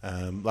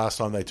 Last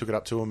time they took it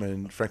up to them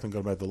and Franklin got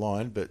them over the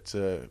line, but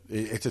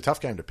it's a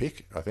tough game to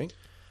pick, I think.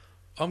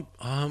 I'm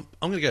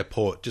going to go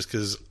Port just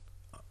because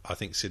I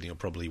think Sydney will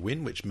probably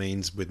win, which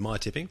means with my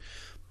tipping,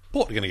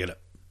 Port are going to get it.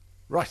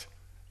 Right.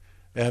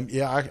 I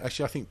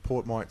think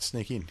Port might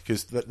sneak in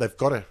because they've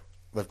got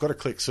to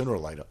click sooner or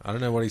later. I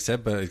don't know what he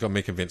said, but he's got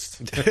me convinced.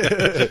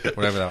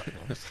 Whatever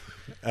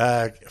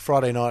that.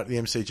 Friday night at the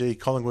MCG,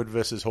 Collingwood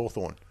versus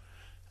Hawthorn.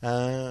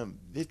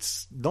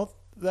 It's not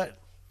that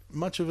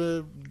much of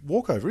a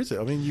walkover, is it?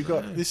 I mean,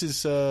 this is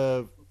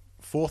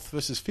 4th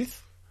versus 5th.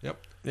 Yep.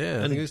 Yeah,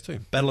 I think it is too.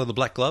 Battle of the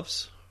Black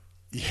Gloves.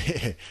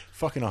 Yeah,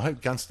 fucking. I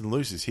hope Gunston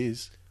loses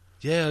his.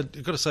 Yeah,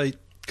 I've got to say,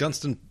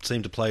 Gunston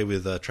seemed to play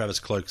with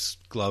Travis Cloak's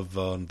glove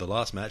on the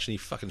last match, and he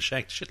fucking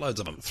shanked shitloads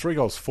of them. 3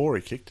 goals, 4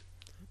 he kicked.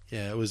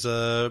 Yeah, it was.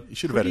 He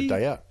should have had a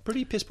day out.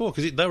 Pretty piss poor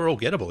because they were all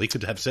gettable. He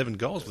could have 7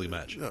 goals for the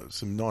match.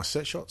 Some nice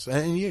set shots,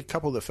 and a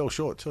couple that fell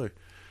short too.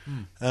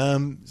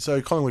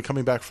 So Collingwood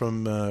coming back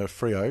from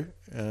Freo,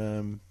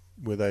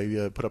 where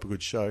they put up a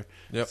good show.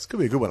 Yep. This could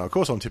be a good one. Of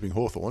course, I'm tipping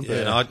Hawthorn,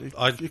 but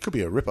it could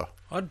be a ripper.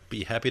 I'd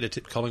be happy to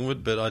tip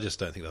Collingwood, but I just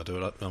don't think they'll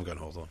do it. I'm going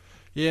Hawthorn.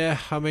 Yeah,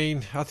 I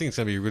mean, I think it's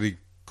going to be a really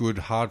good,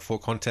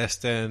 hard-fought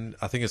contest, and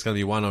I think it's going to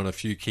be won on a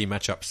few key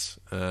matchups.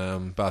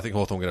 But I think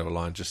Hawthorn will get over the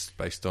line just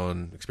based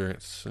on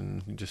experience,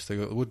 and just they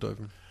got the wood over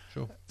them.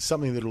 Sure.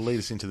 Something that will lead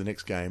us into the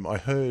next game. I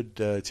heard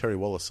Terry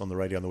Wallace on the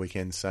radio on the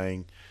weekend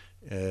saying,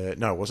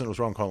 no, it wasn't. It was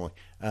Ron Connolly.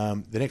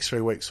 The next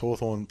 3 weeks,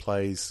 Hawthorn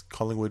plays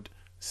Collingwood,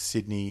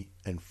 Sydney,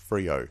 and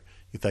Freo.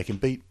 If they can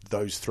beat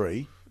those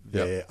three,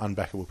 they're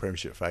unbackable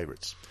premiership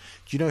favourites.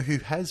 Do you know who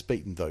has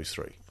beaten those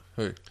three?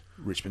 Who?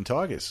 Richmond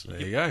Tigers. There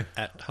you go.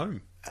 At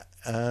home.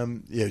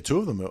 Yeah, 2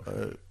 of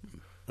them.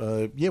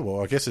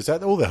 Well, I guess it's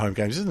at all their home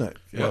games, isn't it?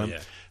 Yeah.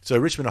 So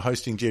Richmond are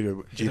hosting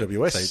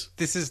GWS. So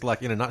this is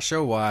like, in a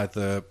nutshell, why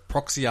the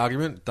proxy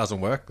argument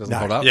doesn't work, doesn't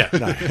hold up. Yeah.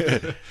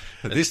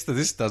 No. This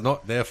does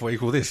not therefore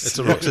equal this. It's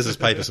a rock, scissors,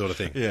 paper sort of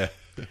thing. Yeah.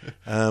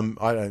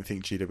 I don't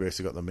think GWS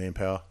have got the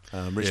manpower.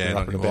 Richmond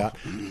are up not and anymore. about.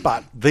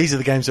 But these are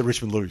the games that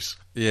Richmond lose.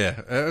 Yeah.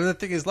 And the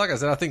thing is, like I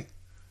said, I think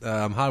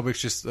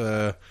Hardwick's just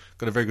got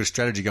a very good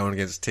strategy going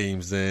against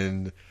teams,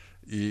 and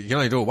you can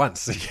only do it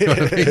once. You know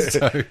what I mean?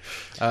 So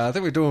I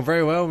think we're doing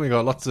very well. We've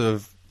got lots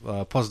of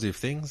positive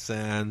things,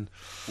 and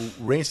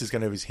Rance is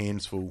going to have his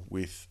hands full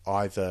with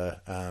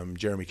either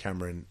Jeremy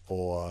Cameron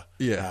or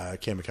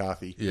Cam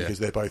McCarthy because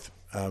they're both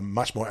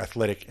much more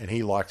athletic, and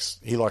he likes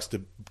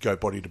to go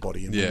body to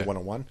body and win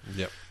one-on-one.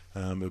 Yep.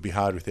 It'll be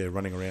hard if they're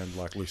running around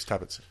like loose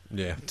tappets.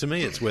 Yeah. To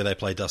me, it's where they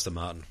play Dustin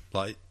Martin.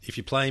 Like, if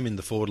you play him in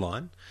the forward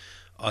line,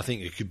 I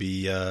think it could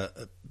be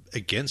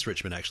against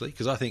Richmond, actually,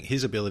 because I think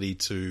his ability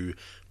to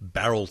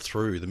barrel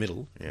through the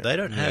middle, they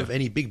don't have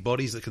any big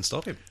bodies that can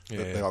stop him. Yeah.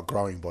 They're not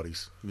growing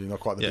bodies. They're not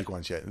quite the big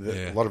ones yet.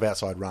 A lot of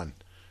outside run.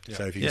 Yeah.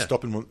 So if you can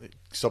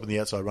stopping the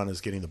outside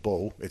runners getting the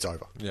ball, it's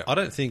over. Yeah. I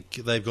don't think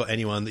they've got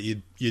anyone that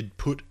you'd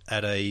put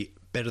at a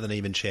better than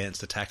even chance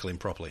to tackle him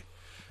properly.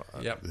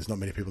 Yep. There's not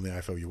many people in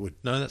the AFL you would.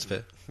 No, that's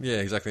fair. Yeah,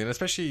 exactly. And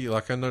especially,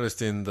 like I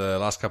noticed in the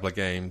last couple of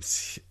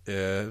games,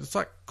 it's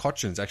like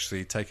Cochin's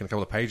actually taken a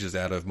couple of pages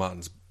out of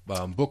Martin's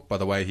book by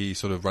the way he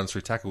sort of runs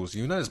through tackles.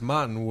 You notice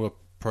Martin will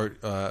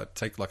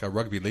take like a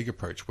rugby league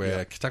approach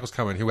where tackles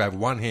come in, he'll have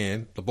one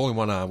hand, the ball in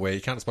one arm where he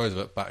can't dispose of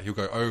it, but he'll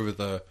go over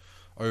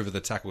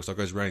the tackle so it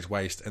goes around his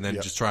waist and then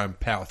just try and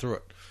power through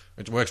it.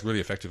 It works really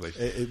effectively.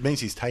 It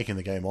means he's taking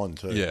the game on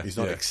too. Yeah, he's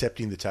not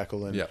accepting the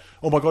tackle and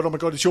oh my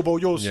god, it's your ball,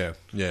 yours.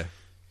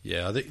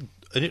 Yeah, I think,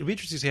 and it'll be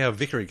interesting to see how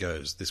Vickery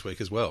goes this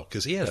week as well,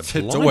 because he had a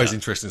blinder. It's always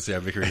interesting to see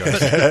how Vickery goes.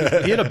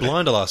 He had a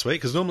blinder last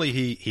week, because normally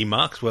he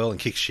marks well and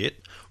kicks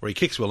shit, or he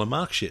kicks well and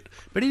marks shit.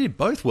 But he did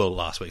both well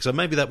last week, so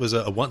maybe that was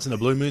a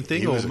once-in-a-blue-moon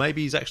thing, or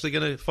maybe he's actually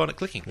going to find it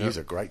clicking. He's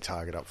a great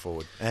target up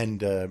forward.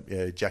 And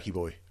Jackie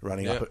Boy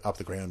running up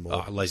the ground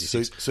more. Lazy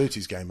suits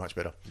his game much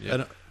better. Yeah.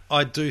 And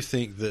I do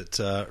think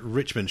that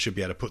Richmond should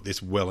be able to put this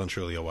well and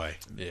truly away.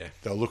 Yeah,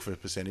 they'll look for a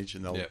percentage,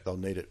 and they'll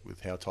need it with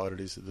how tight it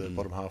is at the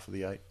bottom half of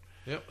the 8.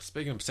 Yep.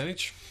 Speaking of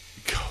percentage,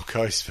 Gold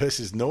Coast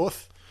versus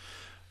North,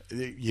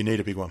 you need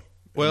a big one.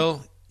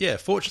 Well, yeah.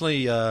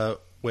 Fortunately,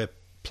 we're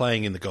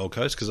playing in the Gold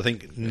Coast because I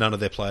think none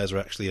of their players are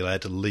actually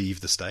allowed to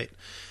leave the state.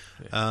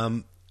 Yeah.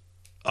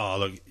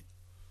 Look,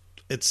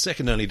 it's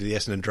second only to the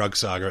Essendon drug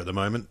saga at the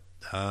moment.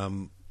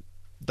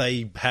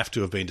 They have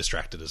to have been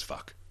distracted as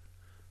fuck.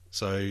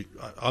 So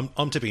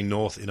I'm tipping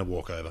North in a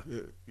walkover.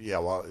 Yeah,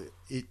 well,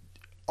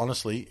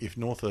 honestly, if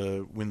North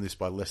win this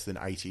by less than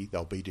 80,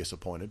 they'll be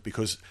disappointed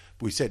because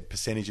we said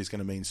percentage is going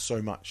to mean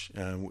so much,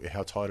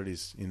 how tight it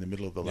is in the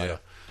middle of the ladder.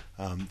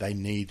 They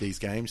need these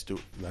games.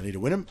 They need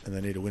to win them, and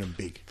they need to win them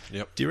big.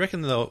 Yep. Do you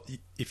reckon, though,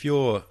 if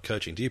you're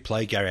coaching, do you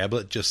play Gary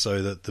Ablett just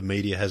so that the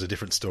media has a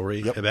different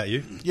story about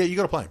you? Yeah, you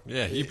got to play him.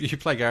 Yeah, you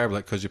play Gary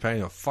Ablett because you're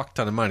paying a fuck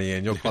ton of money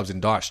and your club's in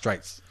dire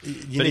straits.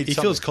 But he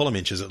fills column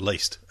inches at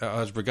least.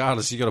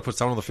 Regardless, you got to put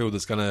someone on the field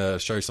that's going to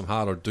show some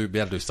heart or be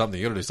able to do something.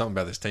 You got to do something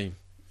about this team.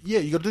 Yeah,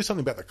 you got to do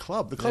something about the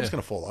club. The club's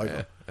going to fall over.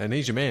 Yeah. And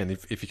he's your man.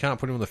 If you can't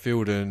put him on the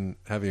field and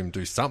have him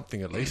do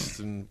something at least,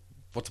 then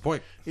what's the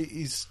point?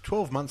 He's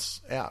 12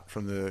 months out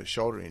from the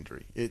shoulder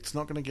injury. It's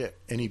not going to get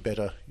any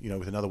better,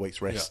 with another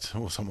week's rest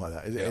or something like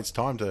that. It's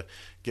time to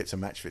get some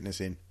match fitness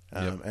in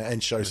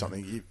and show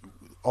something.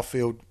 Off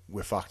field,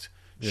 we're fucked.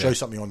 Show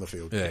something on the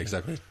field. Yeah,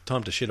 exactly.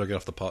 Time to shit or get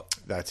off the pot.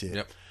 That's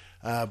it.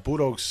 Yep.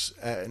 Bulldogs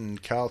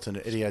and Carlton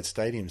at Etihad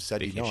Stadium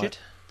Saturday night.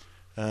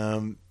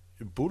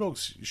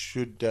 Bulldogs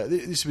should...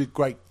 this would be a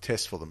great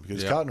test for them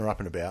because Carlton are up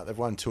and about. They've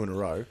won 2 in a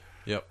row.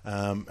 Yep.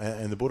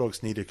 And the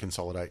Bulldogs need to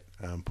consolidate,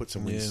 put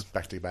some wins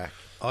back to back.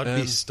 I'd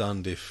be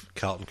stunned if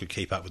Carlton could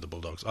keep up with the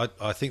Bulldogs.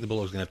 I think the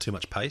Bulldogs are going to have too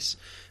much pace,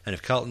 and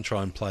if Carlton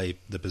try and play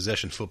the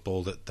possession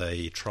football that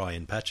they try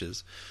in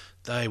patches,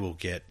 they will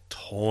get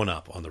torn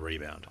up on the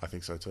rebound. I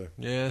think so too.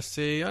 Yeah,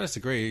 see, I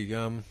disagree.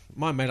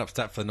 My made-up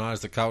stat for the night is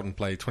that Carlton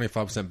play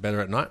 25%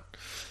 better at night,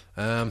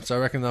 so I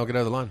reckon they'll get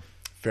over the line.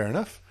 Fair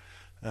enough.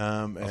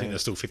 I think they're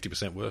still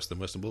 50% worse than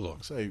Western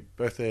Bulldogs. So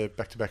both their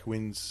back-to-back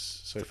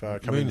wins so far.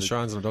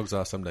 Moonshines and the Dogs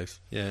are some days.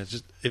 Yeah,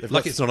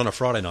 it's not on a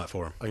Friday night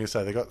for them. I'm going to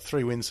say they got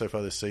 3 wins so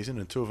far this season,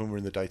 and 2 of them were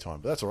in the daytime,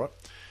 but that's all right.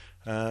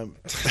 And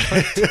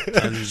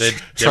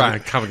Try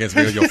and come against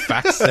me with your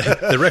facts.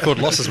 The record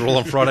losses were all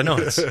on Friday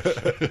nights.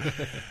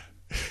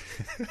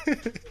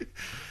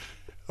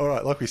 All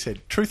right, like we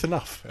said, truth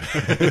enough.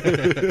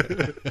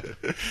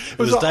 It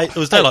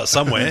was daylight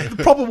somewhere.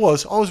 The problem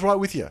was, I was right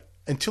with you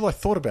until I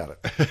thought about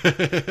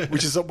it,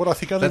 which is what I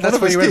think only That's one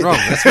of where us you went did. wrong.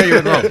 That's where you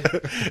went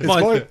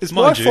wrong. It's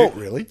my fault,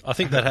 really. I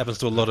think that happens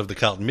to a lot of the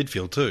Carlton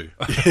midfield too.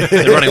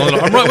 They're running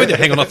along. I'm right with you.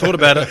 Hang on, I thought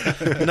about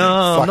it.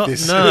 No,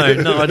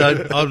 I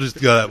don't. I'll just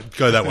go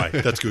that way.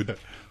 That's good.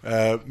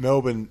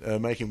 Melbourne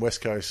making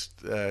West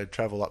Coast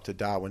travel up to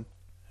Darwin.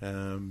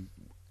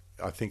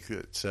 I think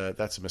that's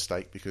a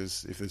mistake,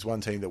 because if there's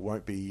one team that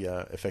won't be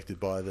affected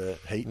by the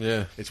heat,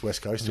 it's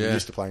West Coast. We're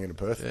used to playing in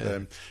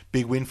Perth.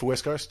 Big win for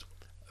West Coast.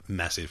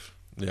 Massive.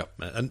 Yep.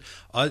 And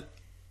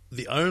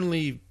the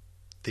only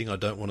thing I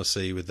don't want to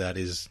see with that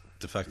is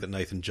the fact that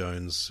Nathan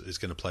Jones is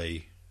going to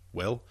play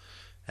well,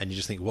 and you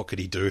just think, what could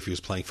he do if he was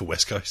playing for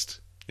West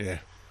Coast? Yeah.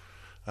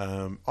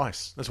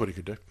 Ice. That's what he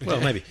could do. Well,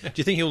 maybe. Do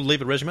you think he'll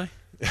leave a resume?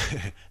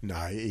 No,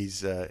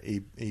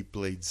 he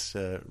bleeds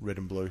red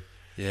and blue.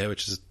 Yeah,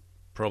 which is a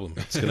problem.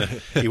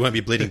 He won't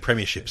be bleeding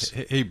premierships.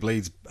 He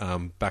bleeds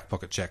back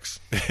pocket checks.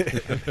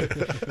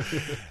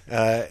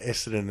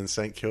 Essendon and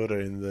St Kilda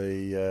in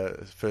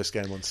the first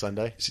game on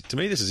Sunday. See, to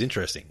me, this is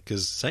interesting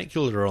because St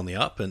Kilda are on the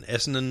up and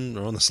Essendon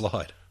are on the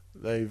slide.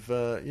 They've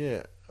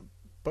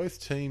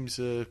both teams.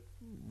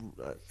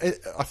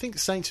 I think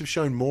Saints have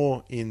shown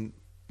more in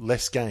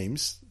less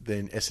games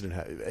than Essendon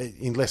have,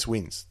 in less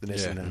wins than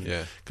Essendon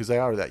have, because they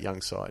are that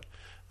young side.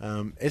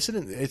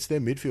 Essendon, it's their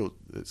midfield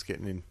that's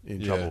getting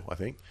in trouble, I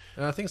think.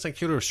 And I think St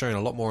Kilda have shown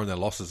a lot more in their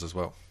losses as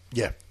well.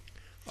 Yeah.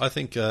 I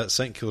think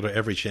St Kilda have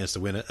every chance to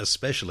win it,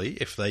 especially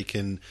if they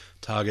can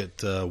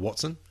target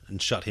Watson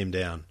and shut him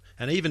down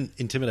and even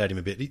intimidate him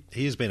a bit.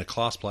 He has been a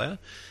class player.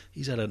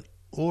 He's had an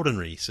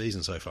ordinary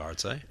season so far, I'd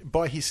say.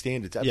 By his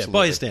standards, absolutely. Yeah,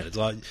 by his standards.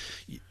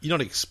 You're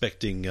not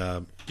expecting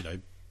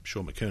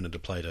Sean McKernan to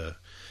play to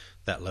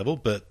that level,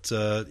 but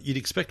you'd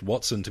expect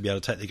Watson to be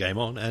able to take the game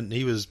on, and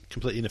he was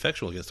completely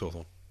ineffectual against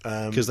Hawthorn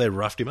because they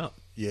roughed him up.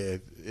 Yeah,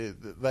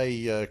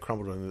 they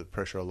crumbled under the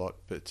pressure a lot,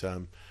 but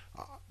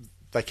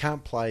they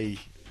can't play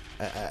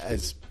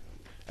as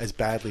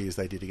badly as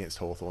they did against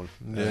Hawthorn.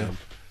 Yeah.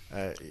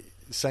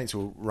 Saints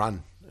will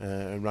run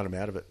and run them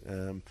out of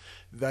it.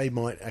 They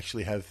might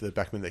actually have the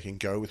backman that can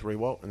go with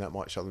Rewalt, and that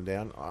might shut them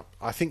down.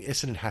 I think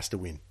Essendon has to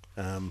win,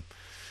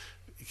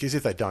 because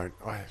if they don't,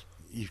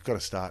 you've got to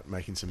start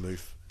making some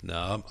moves.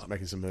 No,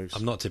 making some moves.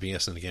 I'm not tipping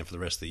Essendon again for the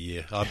rest of the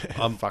year.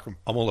 I'm Fuck 'em.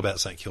 I'm all about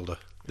St Kilda.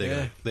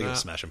 They're going to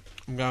smash them.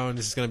 I'm going.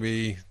 This is going to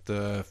be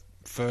the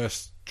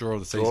first draw of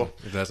the season.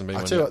 If there hasn't been I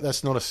one tell you yet. what,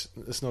 that's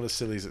not as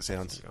silly as it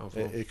sounds. Oh,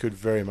 cool. It could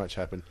very much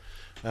happen.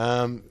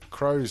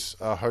 Crows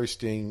are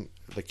hosting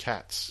the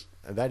Cats.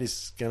 And that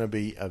is going to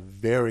be a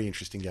very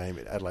interesting game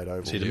at Adelaide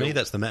Oval. See, to me,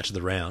 that's the match of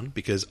the round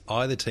because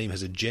either team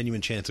has a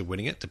genuine chance of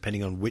winning it,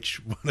 depending on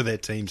which one of their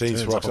teams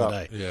turns up on the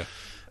day. Yeah.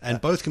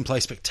 And both can play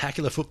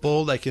spectacular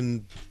football. They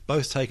can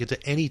both take it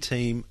to any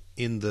team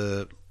in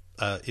the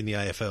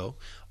AFL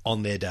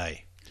on their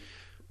day.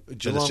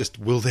 Geelong, it's just,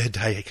 will their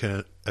day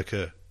occur?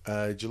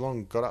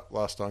 Geelong got up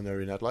last time they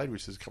were in Adelaide,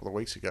 which was a couple of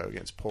weeks ago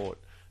against Port.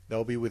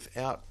 They'll be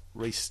without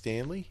Reece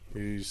Stanley,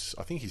 who's,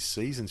 I think his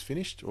season's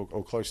finished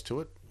or close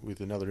to it with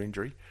another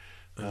injury.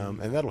 And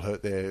that'll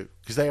hurt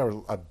because they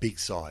are a big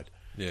side.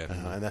 Yeah.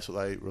 And that's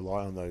what they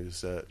rely on,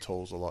 those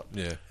tools a lot.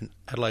 Yeah.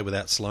 Adelaide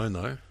without Sloan,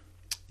 though.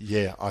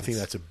 Yeah, I think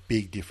that's a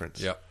big difference.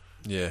 Yep.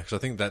 Yeah, because I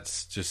think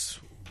that's just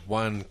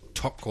one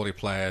top quality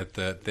player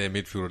that their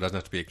midfielder doesn't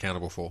have to be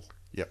accountable for.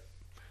 Yep.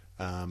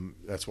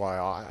 That's why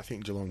I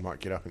think Geelong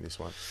might get up in this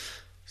one.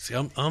 See,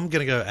 I'm going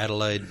to go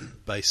Adelaide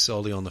based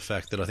solely on the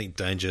fact that I think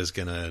Danger's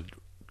going to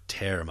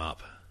tear them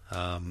up.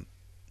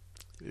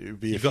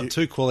 You've got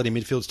two quality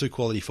midfields, two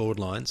quality forward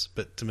lines,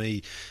 but to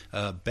me,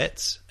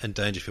 Betts and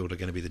Dangerfield are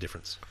going to be the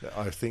difference.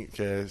 I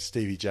think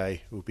Stevie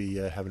J will be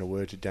having a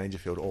word to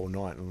Dangerfield all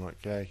night. And I'm like,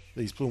 hey,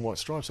 these blue and white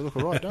stripes, they look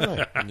all right, don't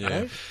they? Yeah.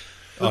 Hey?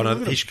 Oh, no,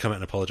 he should come out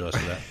and apologise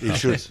for that. He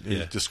should.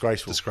 Yeah.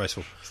 Disgraceful.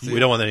 Disgraceful. We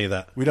don't want any of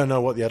that. We don't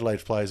know what the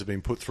Adelaide players have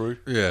been put through.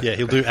 Yeah. Yeah,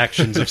 he'll do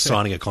actions of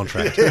signing a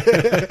contract.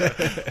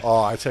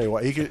 Oh, I tell you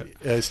what, he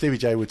could, Stevie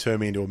J would turn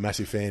me into a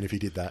massive fan if he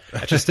did that.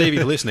 Actually, Steve, if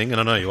you're listening,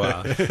 and I know you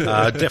are,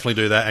 definitely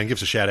do that and give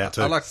us a shout out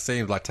too. I'd like to see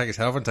him take his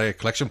head off and take a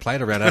collection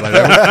plate around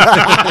Adelaide.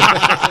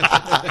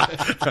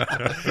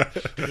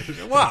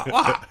 What?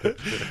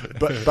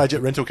 But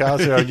Budget Rental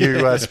Cars are our new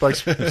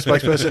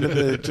spokesperson at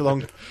the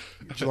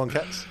Geelong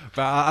Cats.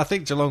 But I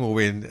think Geelong will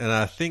win, and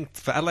I think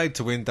for Adelaide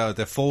to win, though,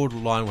 their forward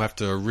line will have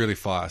to really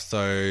fire.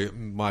 So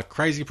my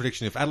crazy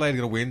prediction, if Adelaide are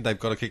going to win, they've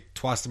got to kick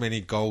twice as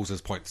many goals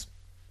as points.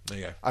 There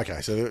you go.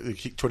 Okay, so they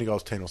kick 20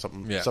 goals, 10 or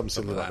something, something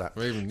silly like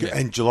that. Even,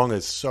 And Geelong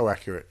is so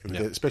accurate,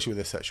 especially with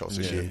their set shots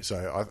this year.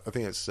 So I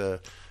think it's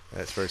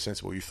That's very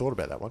sensible. You thort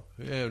about that one.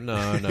 Yeah,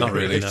 no, not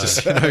really, really. no.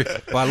 Just,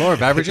 by law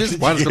of averages,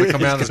 one's going to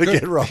come out as Gotta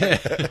good. get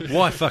right.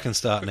 Why fucking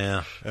start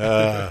now?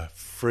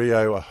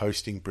 Freo are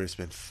hosting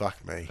Brisbane.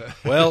 Fuck me.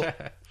 Well,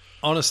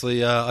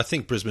 honestly, I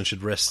think Brisbane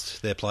should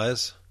rest their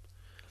players.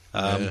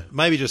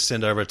 Maybe just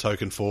send over a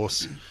token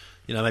force,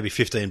 maybe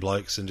 15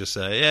 blokes and just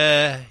say,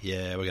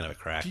 yeah, we're going to have a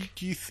crack.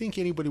 Do you think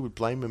anybody would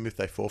blame them if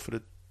they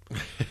forfeited?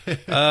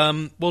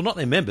 Well, not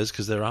their members,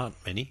 because there aren't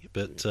many,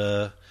 but...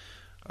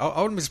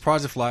 I wouldn't be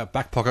surprised if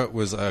back pocket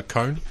was a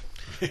cone.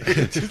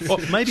 Well,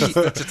 maybe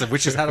just a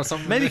witch's hat or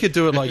something. Maybe you could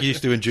do it like you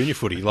used to do in junior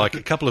footy. Like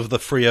a couple of the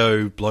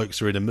Freo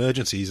blokes are in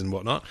emergencies and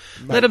whatnot.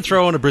 Let them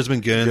throw on a Brisbane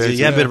Guernsey,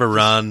 have a bit of a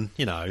run,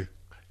 You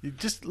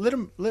just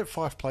let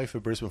Fife play for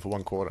Brisbane for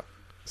 1 quarter.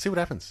 See what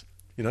happens.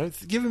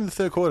 Give him the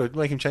third quarter,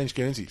 make him change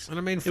Guernseys. And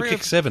I mean, He'll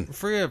kick 7.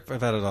 Freo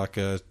have had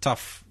a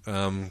tough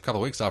couple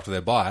of weeks after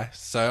their bye,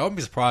 so I wouldn't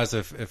be surprised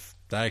if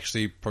they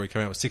actually probably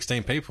come out with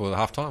 16 people at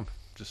half time.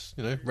 Just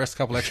rest a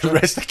couple extra.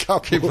 Rest a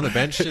couple. Keep on the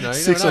bench. You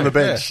 6 on the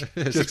bench.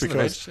 Yeah. Just 6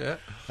 because. on the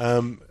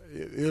bench,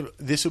 yeah.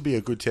 This will be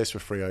a good test for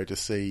Freo to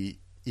see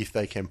if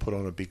they can put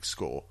on a big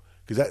score.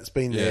 Because that's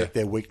been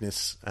their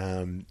weakness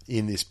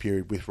in this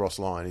period with Ross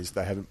Lyon, is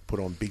they haven't put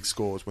on big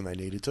scores when they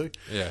needed to.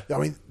 Yeah. I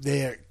mean,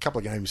 they're a couple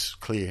of games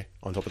clear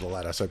on top of the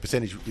ladder, so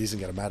percentage isn't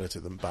going to matter to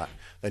them, but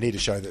they need to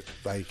show that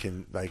they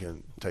can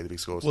take the big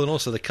scores. Well, and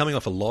also they're coming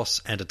off a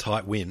loss and a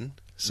tight win,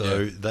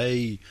 so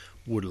they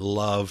would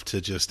love to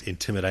just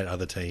intimidate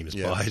other teams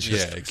by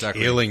just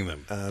exactly. killing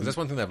them. That's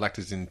one thing they've lacked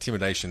is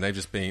intimidation.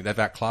 They've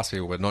outclassed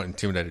people, but not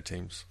intimidated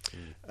teams.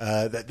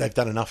 They've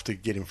done enough to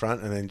get in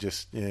front, and then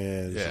just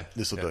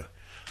this will do.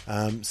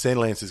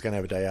 Sandilands is going to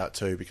have a day out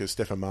too, because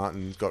Stefan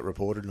Martin got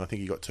reported, and I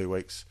think he got 2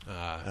 weeks.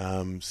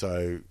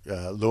 So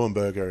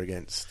Leuenberger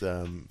against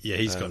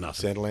he's got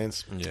nothing.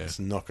 Sandilands. It's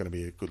not going to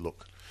be a good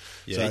look.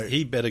 Yeah, so,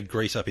 he better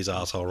grease up his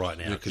arsehole right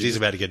now, because he's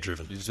about to get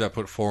driven. He's just about to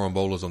put 4 on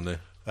bowlers on there.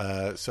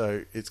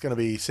 So it's going to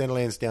be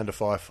Sandilands down to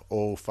Fife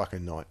all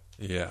fucking night.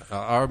 Yeah,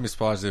 I would be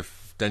surprised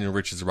if Daniel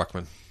Rich is a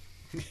ruckman.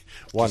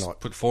 Why just not?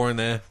 Put 4 in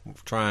there,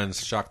 try and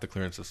shark the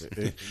clearances.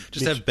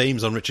 Just have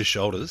beams on Rich's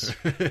shoulders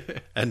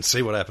and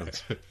see what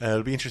happens.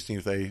 It'll be interesting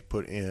if they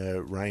put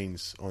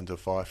Rains onto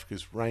Fife,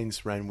 because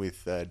Rains ran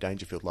with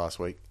Dangerfield last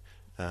week,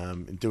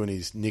 doing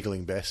his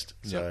niggling best.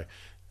 So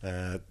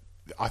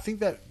I think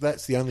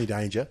that's the only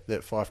danger,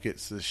 that Fife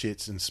gets the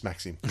shits and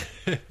smacks him.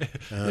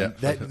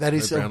 That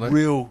is a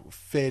real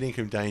fair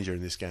income danger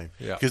in this game,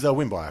 because they'll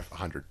win by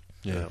 100.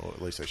 Yeah, or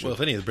at least they should. Well, if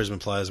any of the Brisbane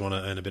players want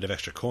to earn a bit of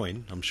extra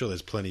coin, I'm sure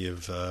there's plenty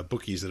of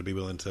bookies that'll be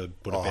willing to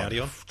put a bounty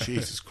on.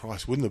 Jesus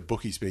Christ, wouldn't the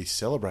bookies be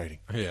celebrating?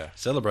 Yeah.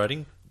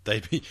 Celebrating?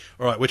 They'd be,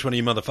 all right, which one of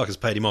you motherfuckers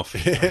paid him off?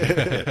 All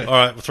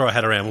right, we'll throw a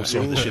hat around, we'll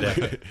sort this shit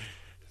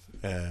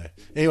out.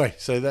 Anyway,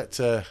 so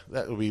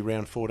that will be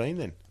round 14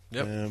 then.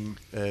 Yep.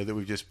 That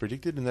we've just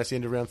predicted, and that's the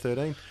end of round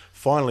 13.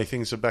 Finally,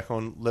 things are back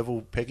on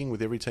level pegging,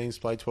 with every team's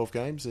played 12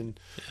 games, and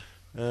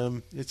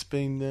it's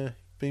been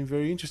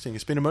very interesting.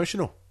 It's been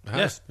emotional.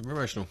 Yes, very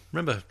emotional.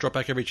 Remember, drop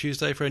back every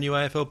Tuesday for a new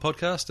AFL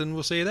podcast, and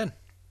we'll see you then.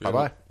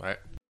 Bye-bye. Bye.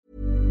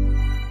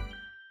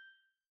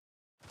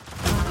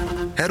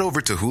 Head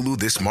over to Hulu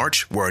this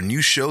March, where our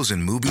new shows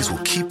and movies will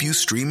keep you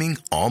streaming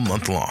all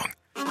month long.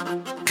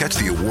 Catch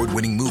the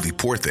award-winning movie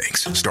Poor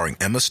Things, starring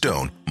Emma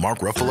Stone, Mark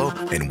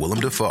Ruffalo, and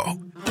Willem Dafoe.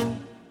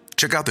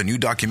 Check out the new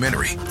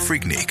documentary,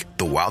 Freaknik,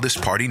 The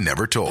Wildest Party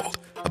Never Told,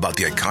 about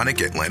the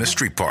iconic Atlanta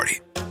street party.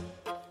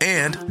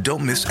 And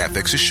don't miss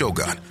FX's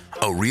Shogun,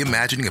 a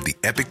reimagining of the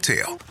epic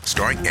tale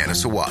starring Anna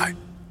Sawai.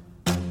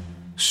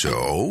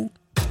 So,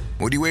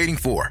 what are you waiting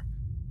for?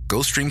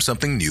 Go stream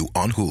something new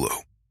on Hulu.